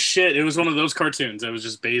 Oh, shit. It was one of those cartoons that was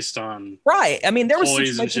just based on. Right. I mean, there was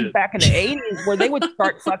situations back in the 80s where they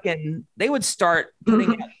would start putting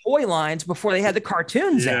out toy lines before they had the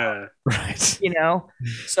cartoons out. Right.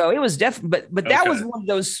 So it was definitely, but that was one of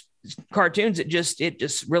those cartoons that it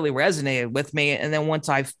just really resonated with me. And then once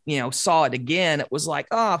I, saw it again, it was like,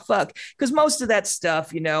 oh, fuck. Because most of that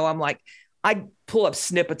stuff, I'm like, I pull up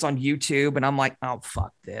snippets on YouTube and I'm like, oh,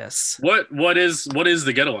 fuck this. What is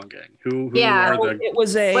the Get Along Gang? Who are the? It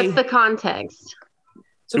was what's the context?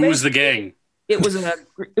 So who was the gang? It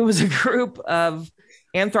was a group of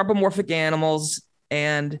anthropomorphic animals,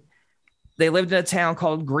 and they lived in a town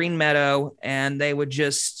called Green Meadow, and they would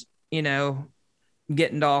just,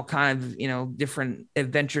 get into all kind of, different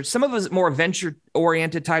adventures. Some of it was more adventure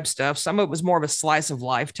oriented type stuff. Some of it was more of a slice of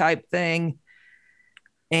life type thing.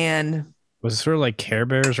 And was it sort of like Care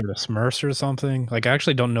Bears or the Smurfs or something? Like, I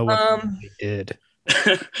actually don't know what they did.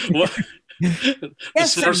 What? The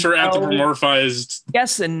Smurfs are anthropomorphized.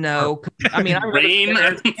 Yes and no. I mean, I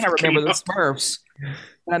remember the Smurfs.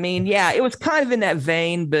 I mean, yeah, it was kind of in that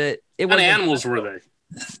vein, but it was. What kind of animals were they?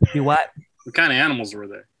 Do what? What kind of animals were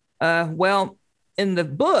they? Well, in the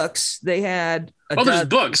books, they had. There's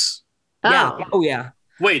books. Yeah. Oh, yeah.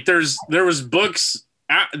 Wait, there was books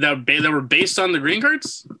that were based on the green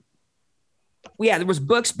cards? Yeah, there was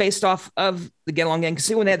books based off of the Get Along Gang.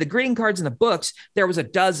 See, when they had the greeting cards in the books, there was a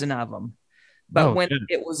dozen of them. But when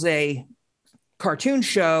it was a cartoon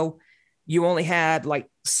show, you only had like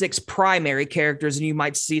 6 primary characters, and you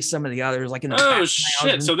might see some of the others like in the background.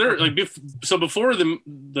 Shit! So they're like, before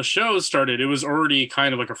the show started, it was already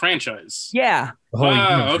kind of like a franchise. Yeah.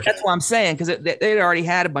 Okay. That's what I'm saying, because they'd already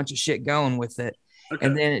had a bunch of shit going with it. Okay.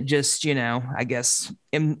 And then it just, I guess,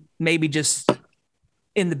 maybe just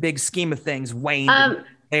in the big scheme of things, waned in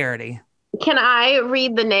popularity. Can I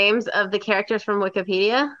read the names of the characters from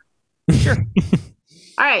Wikipedia? Sure.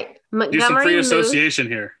 All right. Do some free association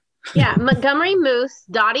here. Yeah. Montgomery Moose,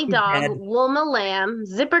 Dottie Dog, Wilma Lamb,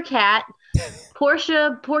 Zipper Cat,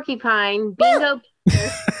 Portia Porcupine, Bingo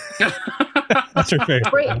That's her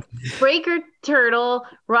favorite. Breaker Turtle,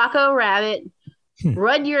 Rocco Rabbit,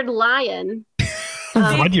 Rudyard Lion,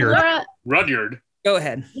 Rudyard. Go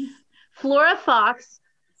ahead. Flora Fox,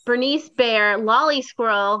 Bernice Bear, Lolly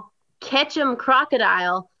Squirrel, Ketchum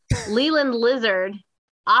Crocodile, Leland Lizard,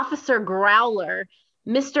 Officer Growler,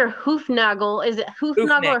 Mr. Hoofnagel. Is it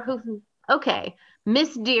Hoofnagel or Hoof? Okay.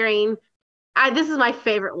 Miss Deering. This is my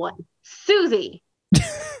favorite one. Susie.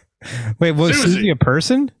 Wait, was Susie a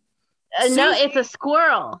person? No, it's a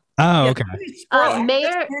squirrel. Oh, okay.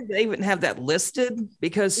 Mayor. They even have that listed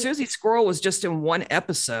because Susie Squirrel was just in one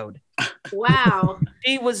episode. Wow.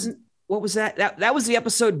 She was. What was that? That was the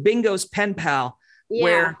episode Bingo's Pen Pal,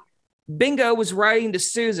 where Bingo was writing to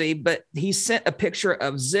Susie, but he sent a picture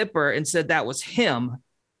of Zipper and said that was him.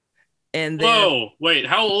 And then, wait,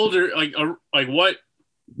 how old are like what?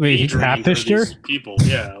 Wait, he catfished her? People,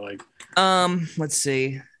 yeah, like. Let's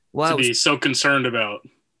see. Well, to be so concerned about.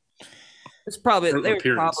 It's probably they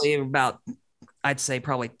were probably about, I'd say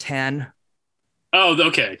probably 10. Oh,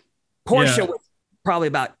 okay. Portia Yeah. was probably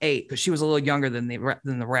about 8 because she was a little younger than the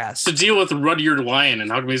rest. To deal with Rudyard Lyon,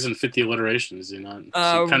 and how come he's in 50 alliterations? You know,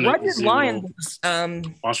 Rudyard Lyon was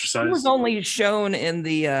he ostracized. was only shown in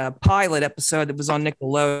the pilot episode that was on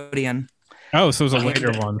Nickelodeon. Oh, so it was a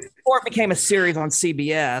later one. Before it became a series on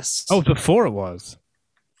CBS. Oh, before it was.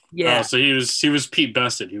 yeah. Oh, so he was Pete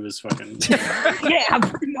Bested. He was fucking. Yeah,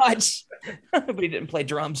 pretty much. But he didn't play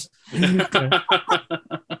drums.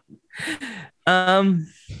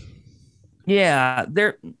 Yeah,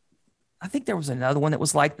 I think there was another one that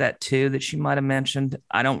was like that too that she might have mentioned.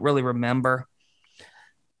 I don't really remember.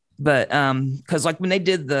 But because like when they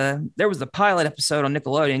did there was the pilot episode on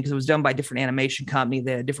Nickelodeon because it was done by a different animation company,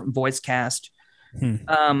 they had a different voice cast.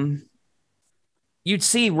 You'd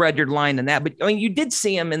see Rudyard Lyon in that, but I mean you did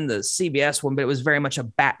see him in the CBS one, but it was very much a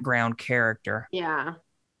background character. Yeah.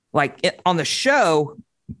 Like on the show,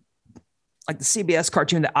 like the CBS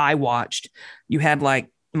cartoon that I watched, you had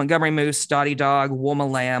like Montgomery Moose, Dottie Dog, Wilma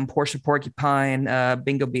Lamb, Portia Porcupine,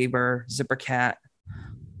 Bingo Beaver, Zipper Cat.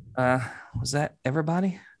 Was that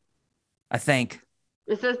everybody? I think.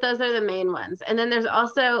 It says those are the main ones. And then there's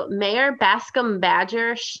also Mayor Bascom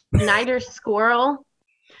Badger, Schneider Squirrel,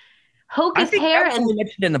 Hocus Hare, and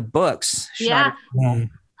mentioned in the books. Yeah.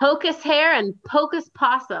 Hocus Hare and Pocus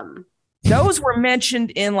Possum. Those were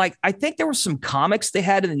mentioned in like I think there were some comics they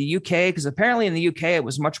had in the UK because apparently in the UK it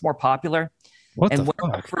was much more popular. What and the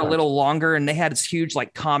went fuck? for a little longer, and they had this huge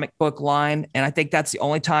like comic book line, and I think that's the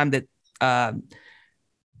only time that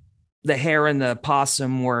the hare and the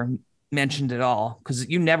possum were mentioned at all because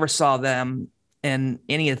you never saw them in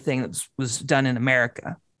anything that was done in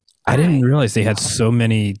America. I didn't realize they had so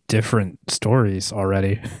many different stories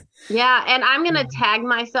already. Yeah, and I'm going to tag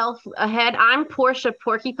myself ahead. I'm Portia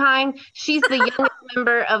Porcupine. She's the youngest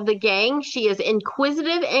member of the gang. She is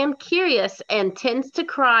inquisitive and curious and tends to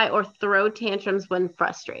cry or throw tantrums when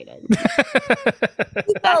frustrated.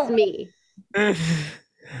 That's me.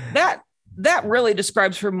 That really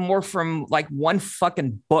describes her more from like one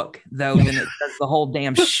fucking book though than it does the whole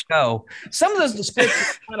damn show. Some of those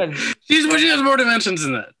descriptions kind of she has more dimensions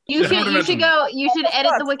than that. You should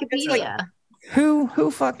edit the Wikipedia. Who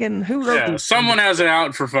wrote these? Someone has it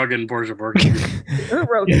out for fucking Portia Porcupine. Who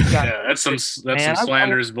wrote these? Yeah, that's some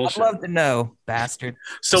slanderous bullshit. I'd love to know, bastard.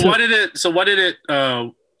 So why did it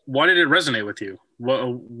resonate with you?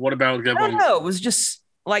 What about I don't know. It was just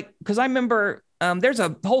like because I remember there's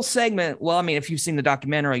a whole segment. Well, I mean, if you've seen the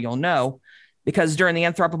documentary, you'll know because during the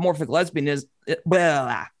anthropomorphic lesbianism,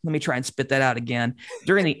 let me try and spit that out again.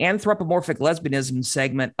 During the anthropomorphic lesbianism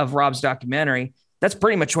segment of Rob's documentary, that's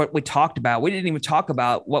pretty much what we talked about. We didn't even talk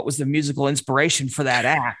about what was the musical inspiration for that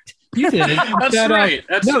act. You did. That's right.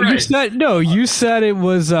 You said it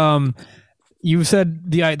was. You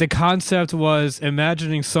said the concept was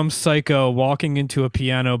imagining some psycho walking into a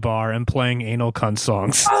piano bar and playing anal cunt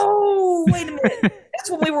songs. Oh, wait a minute.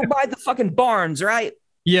 That's when we were by the fucking barns, right?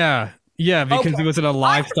 Yeah, because it was at a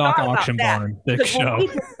livestock auction barn. Big show.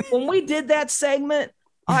 When we did that segment,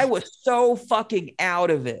 I was so fucking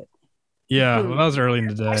out of it. Yeah, well, that was early in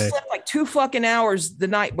the day. I slept like 2 fucking hours the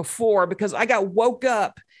night before because I got woke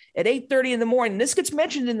up at 8:30 in the morning. This gets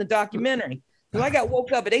mentioned in the documentary. Because I got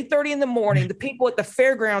woke up at 8:30 in the morning. The people at the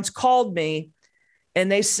fairgrounds called me and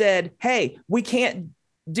they said, hey, we can't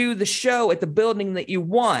do the show at the building that you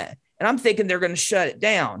want. And I'm thinking they're going to shut it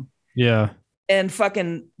down. Yeah. And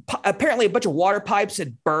fucking apparently a bunch of water pipes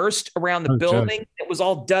had burst around the building. It was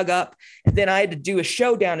all dug up. And then I had to do a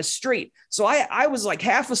show down the street. So I was like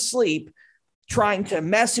half asleep trying to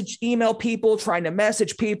email people,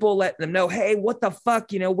 let them know, hey, what the fuck?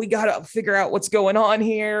 We got to figure out what's going on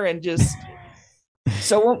here. And just,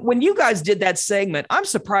 so when you guys did that segment, I'm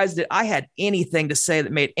surprised that I had anything to say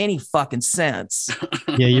that made any fucking sense.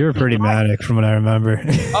 Yeah, you were pretty manic from what I remember.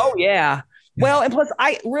 Oh yeah. Well, and plus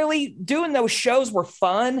I really doing those shows were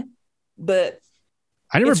fun, but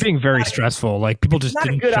I remember being very stressful. Like people just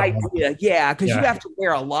didn't. Not a good idea. Yeah, because you have to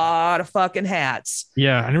wear a lot of fucking hats.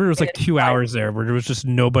 Yeah, I remember it was like 2 hours there where there was just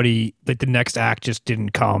nobody. Like the next act just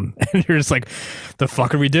didn't come, and you're just like, "The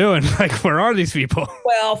fuck are we doing? Like, where are these people?"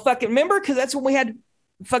 Well, fucking remember because that's when we had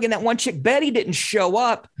fucking that one chick Betty didn't show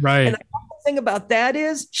up. Right. And the thing about that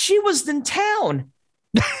is she was in town.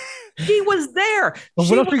 She was there. Well,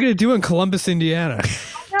 what else are you gonna do in Columbus, Indiana?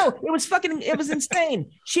 No, it was insane.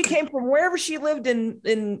 She came from wherever she lived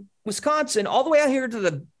in Wisconsin all the way out here to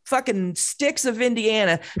the fucking sticks of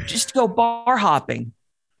Indiana just to go bar hopping.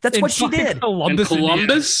 That's what she did.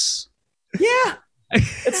 Columbus? Yeah.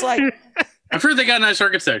 It's like I've heard they got nice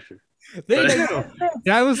architecture. They do.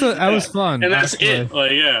 That was fun. And that's it.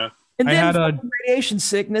 Like, yeah. And then radiation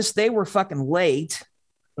sickness, they were fucking late.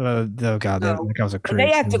 Oh god, that was a And they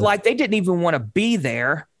creep. acted like they didn't even want to be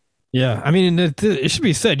there. Yeah, I mean, it should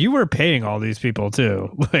be said you were paying all these people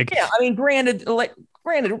too. Like, Yeah, I mean, granted,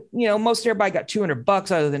 most everybody got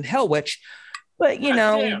 $200 other than Hellwitch, but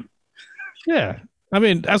Damn. yeah, I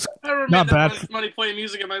mean that's I never not made that bad. much money playing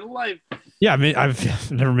music in my life. Yeah, I mean I've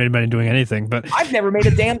never made money doing anything, but I've never made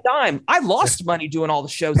a damn dime. I lost money doing all the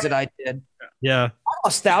shows that I did. yeah, I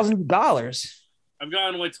lost thousands of dollars. I've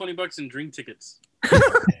gotten like $20 in drink tickets.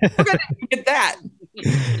 Get that.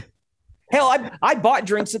 Hell, I bought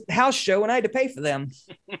drinks at the house show and I had to pay for them.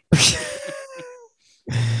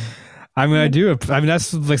 I mean, I mean,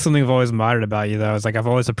 that's like something I've always admired about you, though. It's like I've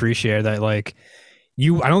always appreciated that, like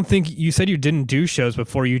I don't think you said you didn't do shows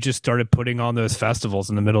before you just started putting on those festivals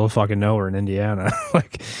in the middle of fucking nowhere in Indiana.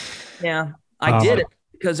 Like, yeah, I did it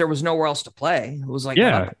because there was nowhere else to play. It was like,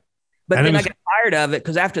 yeah. fuck. But then I got tired of it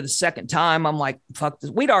because after the second time, I'm like, fuck this.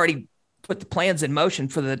 We'd already put the plans in motion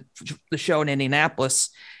for the show in Indianapolis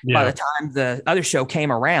by the time the other show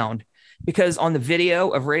came around. Because on the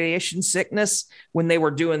video of Radiation Sickness, when they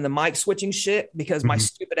were doing the mic switching shit, because my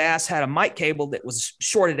stupid ass had a mic cable that was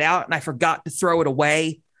shorted out and I forgot to throw it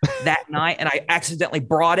away that night and I accidentally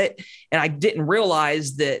brought it and I didn't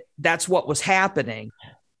realize that that's what was happening.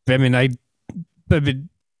 I mean,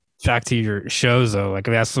 back to your shows though, like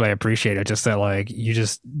that's what I appreciate. It just that like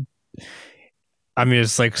I mean,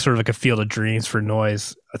 it's like sort of like a field of dreams for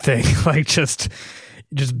noise thing, like just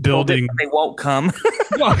building. They won't come.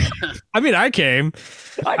 Well, I mean, I came.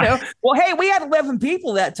 I know. Well, hey, we had 11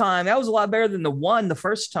 people that time. That was a lot better than the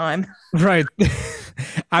first time. Right.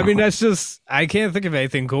 I mean, that's just, I can't think of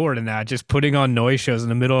anything cooler than that. Just putting on noise shows in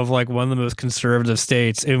the middle of like one of the most conservative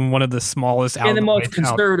states in one of the smallest in the most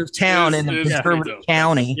conservative town in the conservative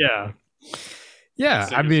county. Yeah. Yeah.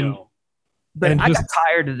 I mean, but I got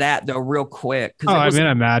tired of that though real quick. Oh, I mean,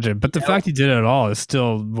 I imagine. But the fact you did it at all is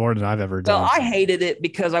still more than I've ever done. Well, I hated it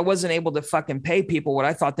because I wasn't able to fucking pay people what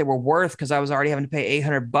I thought they were worth because I was already having to pay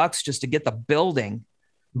 $800 just to get the building.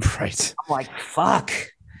 Right. I'm like, fuck,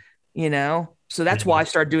 So that's why I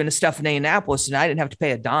started doing the stuff in Indianapolis and I didn't have to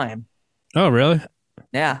pay a dime. Oh, really?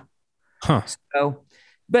 Yeah. Huh. So,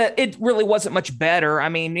 but it really wasn't much better. I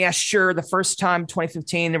mean, yeah, sure. The first time,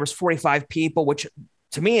 2015, there was 45 people, which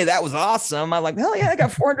to me, that was awesome. I'm like, hell yeah, I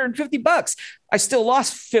got $450. I still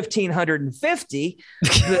lost $1,550.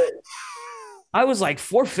 But I was like,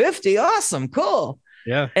 $450, awesome, cool.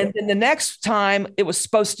 Yeah. And then the next time it was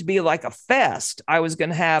supposed to be like a fest. I was going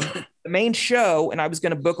to have the main show and I was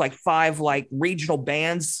going to book like 5 like regional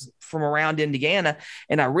bands from around Indiana.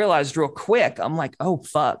 And I realized real quick, I'm like, oh,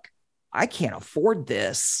 fuck, I can't afford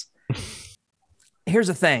this. Here's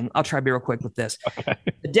the thing. I'll try to be real quick with this. Okay.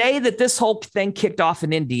 The day that this whole thing kicked off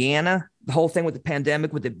in Indiana, the whole thing with the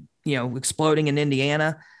pandemic, with the, exploding in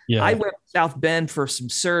Indiana, I went to South Bend for some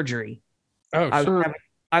surgery. Oh,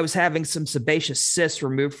 I was having some sebaceous cysts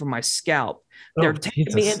removed from my scalp. They're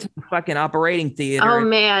taking me into the fucking operating theater. Oh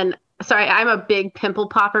man. Sorry, I'm a big pimple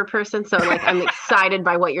popper person, so like I'm excited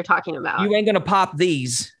by what you're talking about. You ain't gonna pop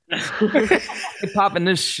these. You're popping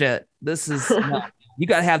this shit. This is you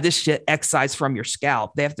gotta have this shit excised from your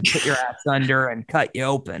scalp. They have to put your ass under and cut you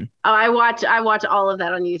open. Oh, I watch all of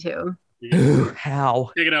that on YouTube. Ooh,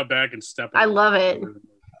 how? Take it out back and step. I love it.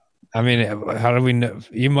 I mean, how do we know?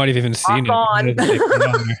 You might have even seen it.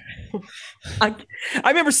 I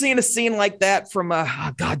remember seeing a scene like that from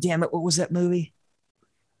God damn it, what was that movie?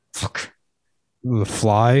 Fuck. The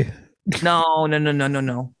Fly? No.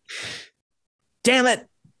 Damn it.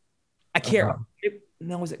 I can't.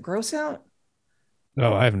 No, was it Gross Out?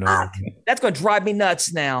 Oh, I have no idea. That's going to drive me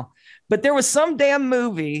nuts now. But there was some damn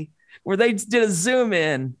movie where they did a zoom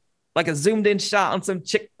in, like a zoomed in shot on some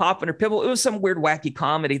chick popping her pimple. It was some weird, wacky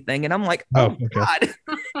comedy thing. And I'm like, oh God.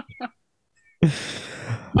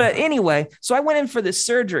 But anyway, so I went in for this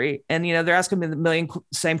surgery and, they're asking me the million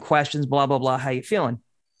same questions, blah, blah, blah. How you feeling?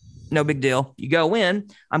 No big deal. You go in,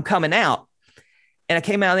 I'm coming out. And I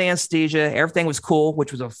came out of the anesthesia. Everything was cool,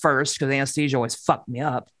 which was a first because anesthesia always fucked me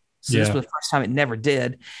up. So this was the first time it never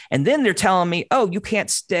did. And then they're telling me, oh, you can't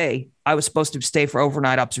stay. I was supposed to stay for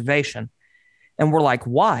overnight observation. And we're like,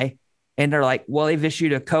 why? And they're like, well, they've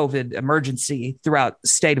issued a COVID emergency throughout the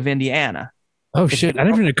state of Indiana. Oh, shit. That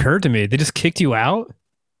didn't even occur to me. They just kicked you out?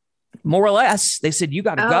 More or less. They said, you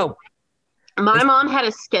got to go. My mom had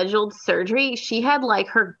a scheduled surgery. She had like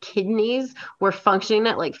her kidneys were functioning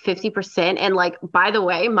at like 50%. And like, by the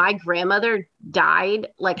way, my grandmother died,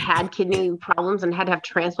 like had kidney problems and had to have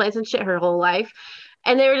transplants and shit her whole life.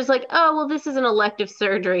 And they were just like, oh, well, this is an elective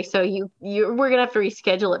surgery. So we're going to have to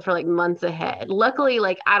reschedule it for like months ahead. Luckily,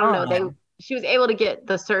 like, I don't know, she was able to get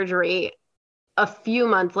the surgery a few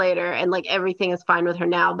months later, and like everything is fine with her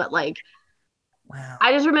now. But like, Wow.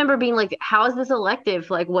 I just remember being like, how is this elective?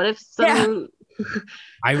 Like, what if some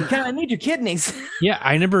I need your kidneys. Yeah,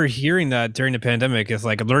 I remember hearing that during the pandemic. Is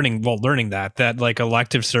like learning that like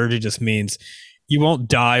elective surgery just means you won't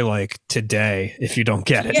die like today if you don't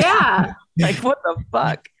get it. Yeah. Like, what the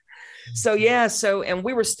fuck? So and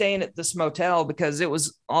we were staying at this motel because it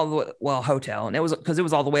was all the way, hotel, and it was because it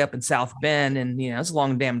was all the way up in South Bend, and it's a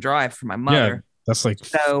long damn drive for my mother. That's like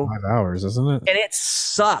 5 hours, isn't it? And it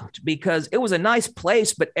sucked because it was a nice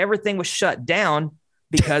place, but everything was shut down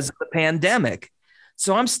because of the pandemic.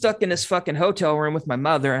 So I'm stuck in this fucking hotel room with my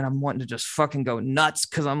mother, and I'm wanting to just fucking go nuts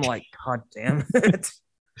because I'm like, God damn it.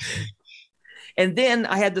 And then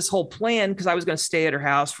I had this whole plan because I was going to stay at her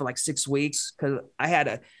house for like 6 weeks because I had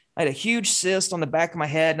a huge cyst on the back of my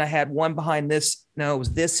head, and I had one behind this. No, it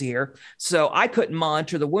was this here. So I couldn't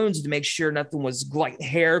monitor the wounds to make sure nothing was like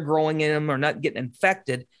hair growing in them or not getting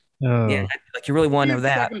infected. Oh. Yeah, like you really want to know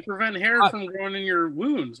that. Prevent hair from growing in your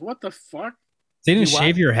wounds. What the fuck? They didn't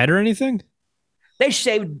shave your head or anything? They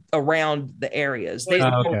shaved around the areas. They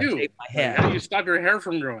didn't shave my head. How do you stop your hair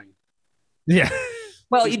from growing? Yeah.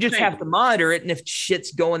 Well, you just have to monitor it, and if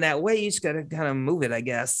shit's going that way, you just got to kind of move it, I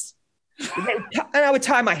guess. And I would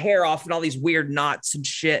tie my hair off in all these weird knots and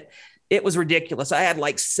shit. It was ridiculous. I had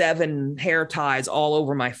like 7 hair ties all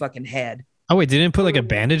over my fucking head. Oh, wait, they didn't put like a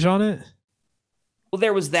bandage on it? Well,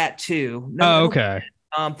 there was that too. Okay.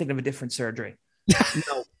 I'm thinking of a different surgery.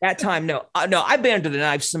 No, that time, no. No, I've been under the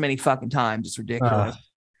knife so many fucking times. It's ridiculous.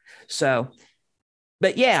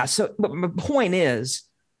 But my point is,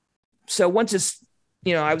 so once it's,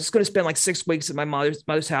 I was going to spend like 6 weeks at my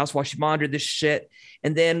mother's house while she monitored this shit.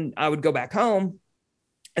 And then I would go back home.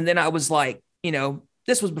 And then I was like,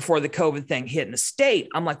 this was before the COVID thing hit in the state.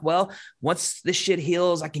 I'm like, well, once this shit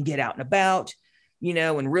heals, I can get out and about,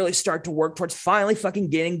 and really start to work towards finally fucking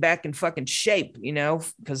getting back in fucking shape,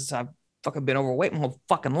 because I've fucking been overweight my whole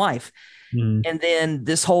fucking life. Mm. And then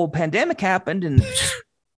this whole pandemic happened, and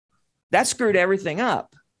that screwed everything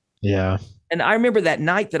up. Yeah. And I remember that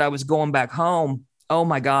night that I was going back home. Oh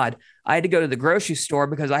my God. I had to go to the grocery store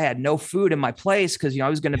because I had no food in my place because, I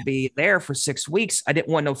was going to be there for 6 weeks. I didn't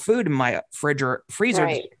want no food in my freezer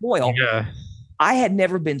to spoil. Yeah. I had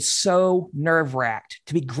never been so nerve-wracked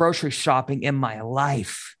to be grocery shopping in my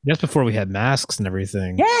life. That's before we had masks and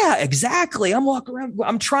everything. Yeah, exactly. I'm walking around.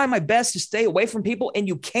 I'm trying my best to stay away from people, and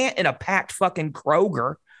you can't in a packed fucking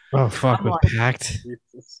Kroger. Oh, fuck, with packed.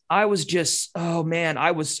 I was just, oh man,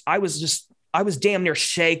 I was damn near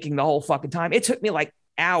shaking the whole fucking time. It took me like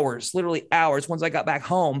hours, literally hours, once I got back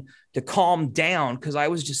home to calm down because I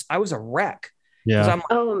was a wreck. Yeah. I'm like,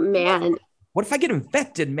 oh man. What if I get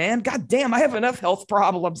infected, man? God damn, I have enough health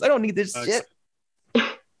problems. I don't need this shit.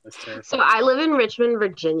 So I live in Richmond,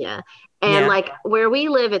 Virginia. And like where we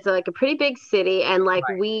live, it's like a pretty big city. And like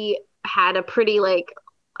we had a pretty like,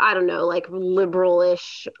 I don't know, like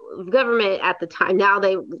liberal-ish government at the time. Now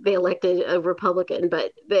they elected a Republican,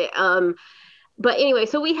 but anyway,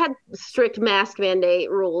 so we had strict mask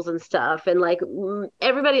mandate rules and stuff. And like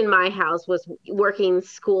everybody in my house was working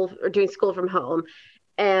school or doing school from home.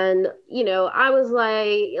 And, I was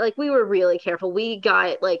like we were really careful. We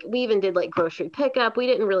got like, we even did like grocery pickup. We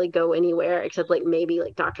didn't really go anywhere except like maybe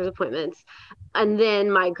like doctor's appointments. And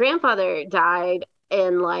then my grandfather died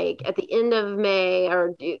in like at the end of May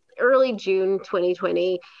or early June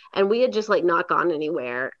 2020. And we had just like not gone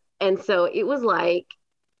anywhere. And so it was like,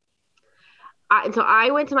 so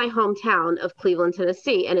I went to my hometown of Cleveland,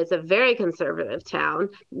 Tennessee, and it's a very conservative town.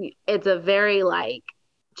 It's a very like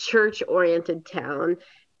church-oriented town.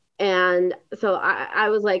 And so I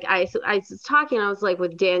was like, I was talking, I was like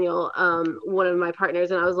with Daniel, one of my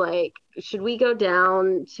partners, and I was like, should we go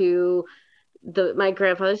down to my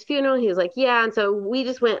grandfather's funeral? He was like, yeah. And so we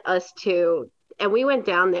just went, us two, and we went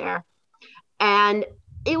down there, and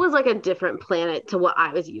it was like a different planet to what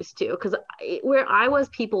I was used to, because where I was,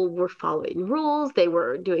 people were following rules. They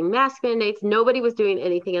were doing mask mandates. Nobody was doing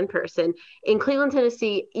anything in person. In Cleveland,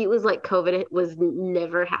 Tennessee, it was like COVID was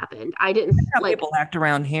never happened. I didn't like people act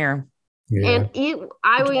around here. Yeah. And it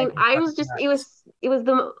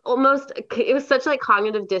was such like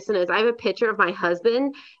cognitive dissonance. I have a picture of my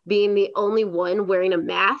husband being the only one wearing a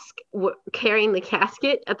mask, carrying the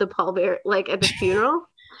casket at the pallbearer, like at the funeral.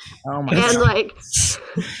 Oh my God. Like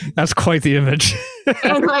that's quite the image.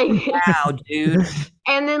 And like wow, dude.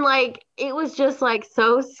 And then like it was just like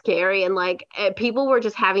so scary, and like people were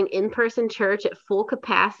just having in-person church at full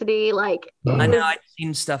capacity. Like I know, I've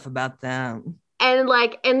seen stuff about that.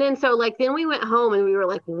 and then so like then we went home and we were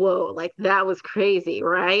like, whoa, like that was crazy,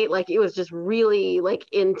 right? Like it was just really like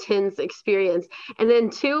intense experience. And then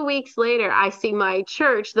 2 weeks later, I see my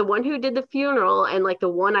church, the one who did the funeral and like the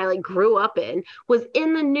one I like grew up in, was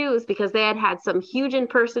in the news because they had some huge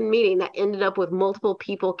in-person meeting that ended up with multiple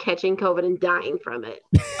people catching COVID and dying from it.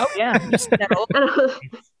 Oh yeah.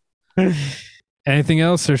 Anything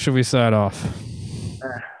else, or should we sign off?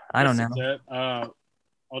 I don't know.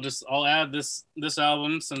 I'll add this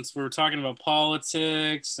album, since we were talking about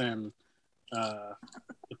politics and the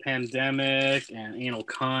pandemic and anal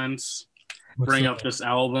cunts. Bring up this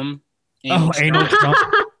album. Anal Trump.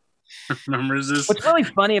 Remembers this? What's really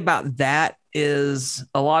funny about that is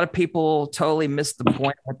a lot of people totally missed the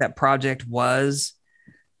point of what that project was,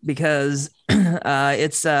 because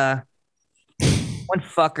it's one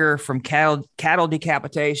fucker from Cattle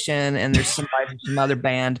Decapitation, and there's somebody from some other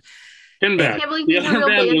band. Pinback. The other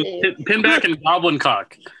band was Pinback and Goblin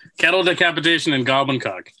Cock. Cattle Decapitation and Goblin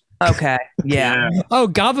Cock. Okay. Yeah. Oh,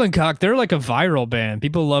 Goblin Cock. They're like a viral band.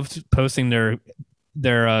 People loved posting their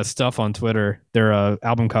stuff on Twitter, their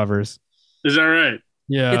album covers. Is that right?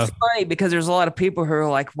 Yeah. It's funny because there's a lot of people who are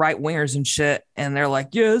like right wingers and shit, and they're like,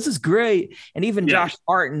 yeah, this is great. And even Josh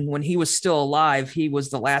Martin, when he was still alive, he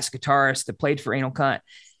was the last guitarist that played for Anal Cunt.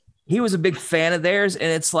 He was a big fan of theirs.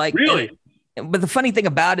 And it's like, really? But the funny thing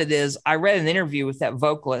about it is, I read an interview with that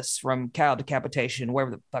vocalist from Cattle Decapitation,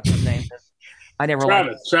 whatever the fuck his name is. I never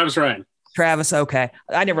Travis Ryan. Travis, okay.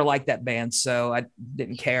 I never liked that band, so I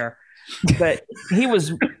didn't care. But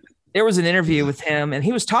there was an interview with him, and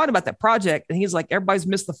he was talking about that project, and he's like, everybody's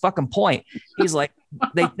missed the fucking point. He's like,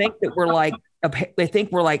 they think we're like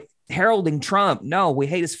heralding Trump. No, we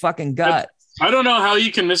hate his fucking gut. I don't know how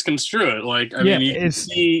you can misconstrue it. Like, I mean, you can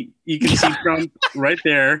see Trump right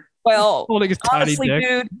there. Well, honestly,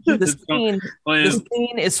 dude, the scene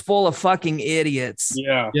is full of fucking idiots.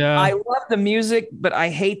 Yeah. I love the music, but I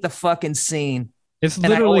hate the fucking scene. It's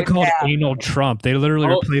literally called Anal Trump. They literally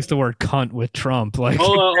replaced the word cunt with Trump. Like,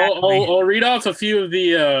 I'll read off a few of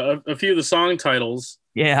the song titles.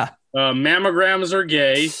 Yeah. Mammograms are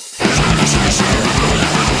gay.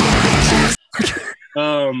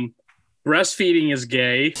 Breastfeeding is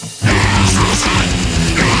gay.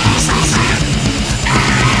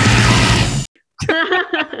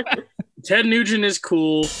 Ted Nugent is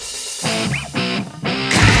cool.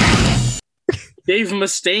 Dave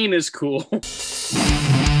Mustaine is cool.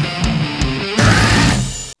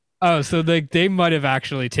 Oh, so they might have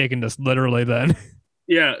actually taken this literally then.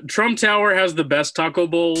 Yeah, Trump Tower has the best taco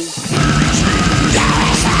bowls.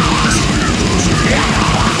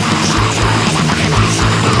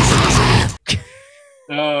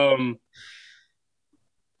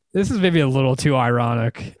 This is maybe a little too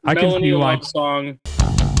ironic. I can see why. Song.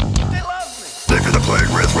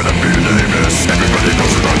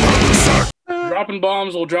 Dropping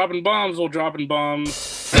bombs while dropping bombs while dropping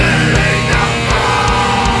bombs.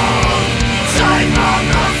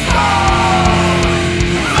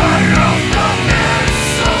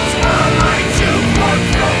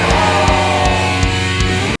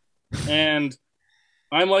 And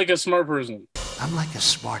I'm like a smart person. I'm like a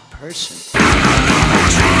smart person.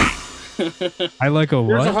 I like a what?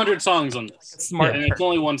 There's 100 songs on this. Smart, and it's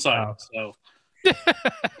only one side. So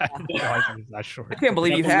not sure. I can't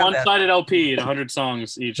believe you have one-sided LP and 100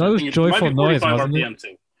 songs each. That was Joyful Noise, wasn't it?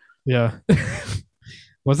 Too. Yeah.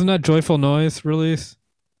 Wasn't that Joyful Noise release?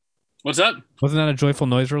 What's that? Wasn't that a Joyful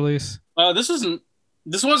Noise release? This was a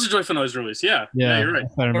Joyful Noise release. Yeah, you're right.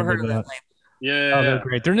 I remember that. Yeah, oh, they're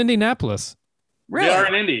great. They're in Indianapolis. Really? They are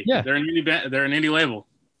an indie. Yeah, they're an indie label.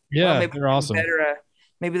 Yeah, well, they're awesome.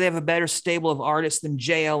 Maybe they have a better stable of artists than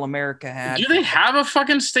JL America had. Do they have a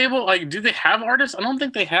fucking stable? Like, do they have artists? I don't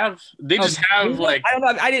think they have. They just have like. I don't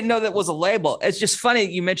know. I didn't know that was a label. It's just funny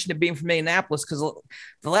you mentioned it being from Indianapolis, because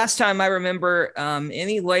the last time I remember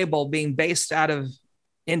any label being based out of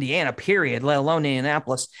Indiana, period, let alone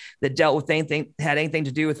Indianapolis, that dealt with had anything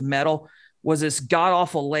to do with metal, was this god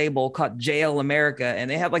awful label called JL America, and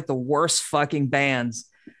they had like the worst fucking bands.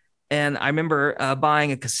 And I remember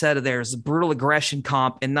buying a cassette of theirs, the Brutal Aggression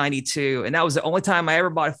Comp in '92. And that was the only time I ever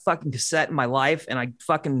bought a fucking cassette in my life. And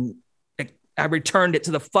I returned it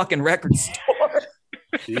to the fucking record store.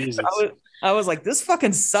 Jesus. I was like, this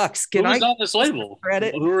fucking sucks. Who was on this label?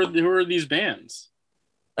 Credit? Who are these bands?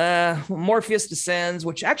 Morpheus Descends,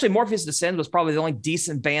 which actually Morpheus Descends was probably the only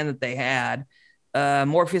decent band that they had.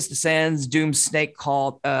 Morpheus Descends, Doom Snake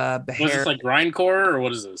Cult, Was this like grindcore or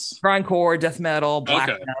what is this? Grindcore, death metal, black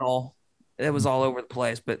metal. It was all over the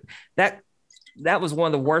place. But that was one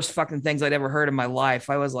of the worst fucking things I'd ever heard in my life.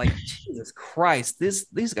 I was like, Jesus Christ,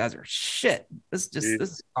 these guys are shit. This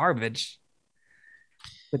is garbage.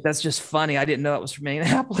 But that's just funny. I didn't know it was from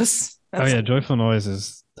Minneapolis. Oh yeah, Joyful Noise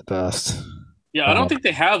is the best. Yeah, I don't think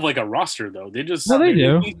they have like a roster though. They just No, they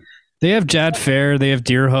do. They have Jad Fair. They have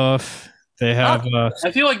Deerhoof. They have.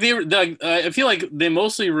 I feel like I feel like they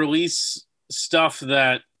mostly release stuff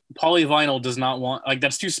that Polyvinyl does not want. Like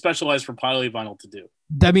that's too specialized for Polyvinyl to do.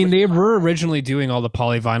 I mean, they were originally doing all the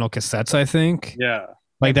Polyvinyl cassettes. I think. Yeah.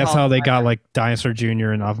 Like that's how they got like Dinosaur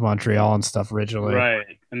Jr. and Of Montreal and stuff originally. Right,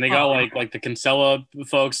 and they got like the Kinsella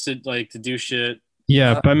folks to do shit.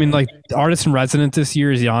 Yeah, but I mean, like the artist in resident this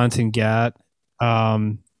year is Jonathan Gatt.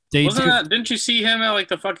 Didn't you see him at like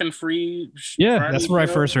the fucking free? Yeah, Friday that's where I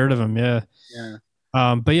show? first heard of him. Yeah.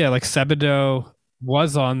 But yeah, like Sebadoh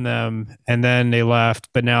was on them, and then they left.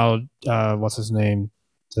 But now, what's his name?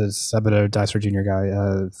 The Sebadoh Dinosaur Jr. guy,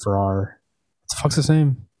 Farrar. What the fuck's his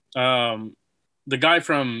name? The guy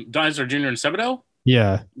from Dinosaur Jr. and Sebadoh?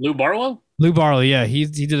 Yeah. Lou Barlow? Lou Barlow, yeah. He's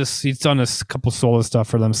done a couple solo stuff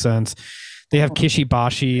for them since. They have Kishi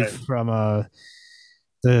Bashi from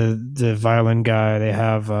the violin guy. They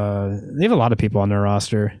have a lot of people on their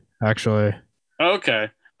roster, actually. Okay.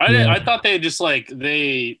 I thought they just those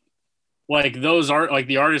the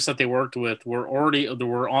artists that they worked with were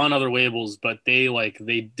on other labels, but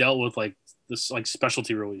they dealt with this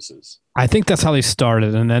specialty releases. I think that's how they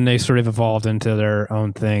started, and then they sort of evolved into their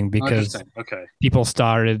own thing because people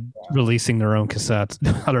started releasing their own cassettes.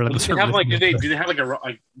 Do they have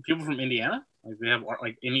people from Indiana? Like they have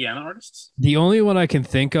Indiana artists? The only one I can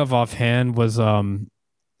think of offhand was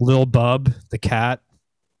Lil Bub the cat.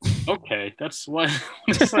 Okay, that's what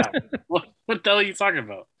is that? what the hell are you talking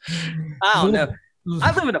about? I don't know.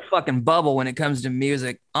 I live in a fucking bubble when it comes to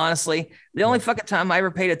music. Honestly, the only fucking time I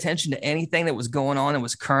ever paid attention to anything that was going on and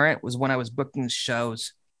was current was when I was booking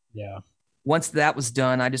shows. Yeah. Once that was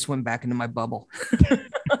done, I just went back into my bubble.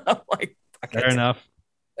 Fair enough.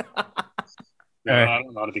 Yeah, I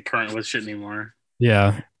don't know how to be current with shit anymore.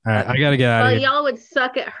 Yeah. All right, I gotta get out of here. Y'all would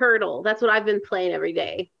suck at Hurdle. That's what I've been playing every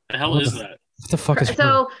day. The hell is that? What the fuck is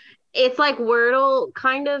so? It's like Wordle,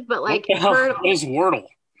 kind of, but like Hurdle. What is Wordle?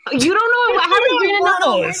 You don't know what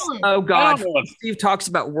Wordle is? Oh God! Steve talks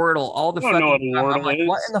about Wordle all the fucking time. I'm like,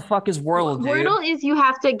 what in the fuck is Wordle, dude? Wordle is you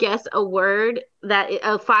have to guess a word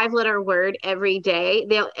a 5-letter word every day.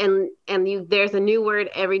 There's a new word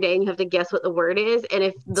every day, and you have to guess what the word is. And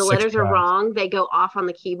if the letters are wrong, they go off on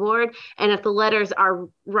the keyboard. And if the letters are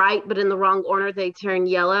right but in the wrong order, they turn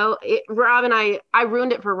yellow. Rob and I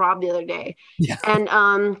ruined it for Rob the other day. Yeah.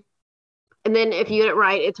 And then if you get it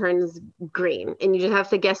right, it turns green. And you just have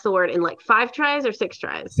to guess the word in 5 tries or 6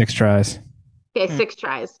 tries? 6 tries. Okay, 6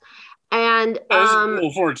 tries. And it's Wheel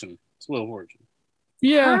of Fortune. It's Wheel of Fortune.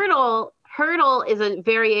 Yeah. Hurdle is a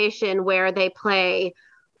variation where they play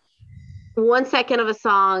 1 second of a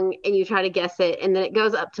song and you try to guess it. And then it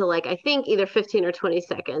goes up to I think either 15 or 20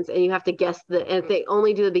 seconds. And you have to guess and if they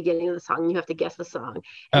only do the beginning of the song, you have to guess the song.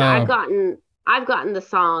 And I've gotten the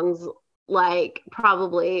songs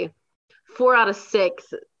probably 4 out of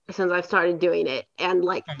 6 since I've started doing it, and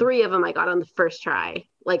 3 of them I got on the first try,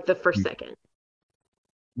 the first second.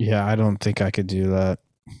 Yeah, I don't think I could do that.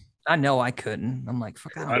 I know I couldn't. I'm like,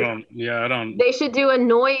 fuck. I don't. They should do a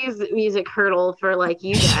noise music Hurdle for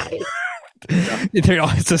you guys.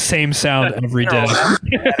 It's the same sound every day.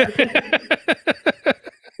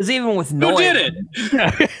 Because even with noise, who did it?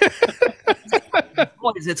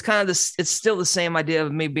 It's kind of this. It's still the same idea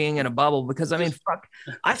of me being in a bubble. Because I mean, fuck,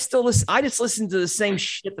 I still listen. I just listen to the same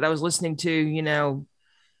shit that I was listening to.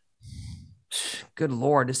 Good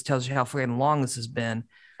Lord, this tells you how fucking long this has been.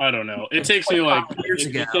 I don't know. It takes me years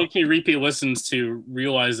ago. It takes me repeat listens to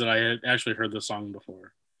realize that I had actually heard the song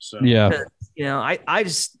before. So yeah, I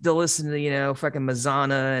just still listen to fucking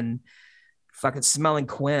Mazana and fucking Smelling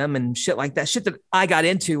Quim and shit like that. Shit that I got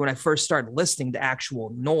into when I first started listening to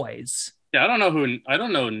actual noise. Yeah, I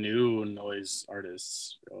don't know new noise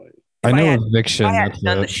artists really. I know Eviction. If I hadn't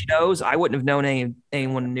done the shows, I wouldn't have known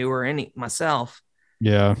anyone new or any myself.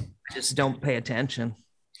 Yeah, I just don't pay attention.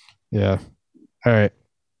 Yeah. All right.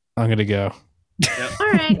 I'm gonna go. Yep.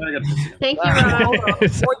 All right. Thank you, Rob.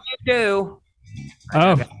 What you do?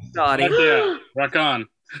 Oh, rock on.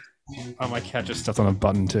 Oh, my cat just stepped on a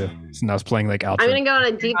button too. So now it's playing outro. I'm gonna go on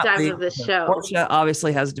a deep dive of this show. Portia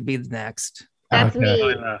obviously has to be the next. That's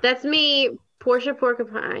me. That's me. Portia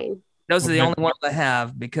Porcupine. Those are the only ones I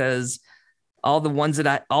have because all the ones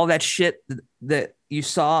all that shit that you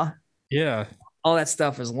saw. Yeah. All that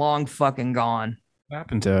stuff is long fucking gone. What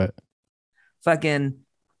happened to it? Fucking,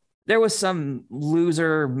 there was some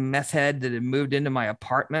loser meth head that had moved into my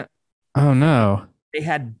apartment. Oh no. They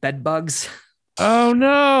had bed bugs. Oh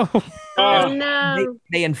no. Oh no.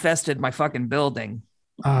 They infested my fucking building.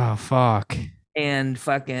 Oh fuck. and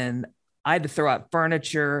fucking I had to throw out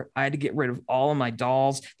furniture. I had to get rid of all of my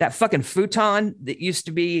dolls. That fucking futon that used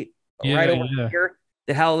to be right over here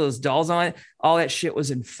that had all those dolls on it, all that shit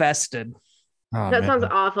was infested. Oh, That man. sounds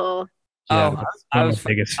awful. Yeah, Oh, I was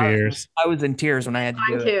biggest fears. I was in tears when I had to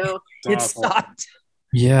Mine do it. too. It awful. sucked.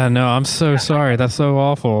 Yeah, no, I'm so sorry. That's so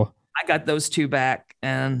awful. I got those two back,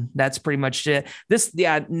 and that's pretty much it. This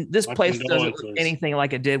My place doesn't look condolences. anything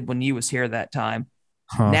like it did when you was here that time.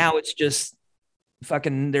 Huh. Now it's just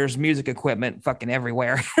fucking. There's music equipment fucking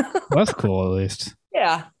everywhere. That's cool, at least.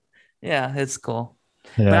 yeah, it's cool.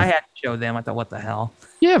 But I Yeah, had to show them. I thought, what the hell?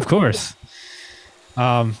 yeah, of course.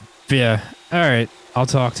 But yeah, all right. I'll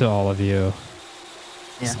talk to all of you.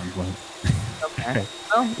 Yeah. At some point. Okay.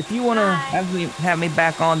 Well, if you want to have me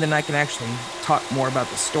back on, then I can actually talk more about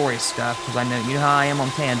the story stuff because I know you know how I am on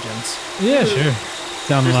tangents. Yeah, sure.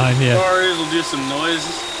 Down the Do line, some yeah, stories, we'll do some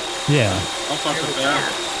noises. yeah, I'll fuck with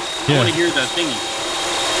that. I yeah. want to hear that thingy.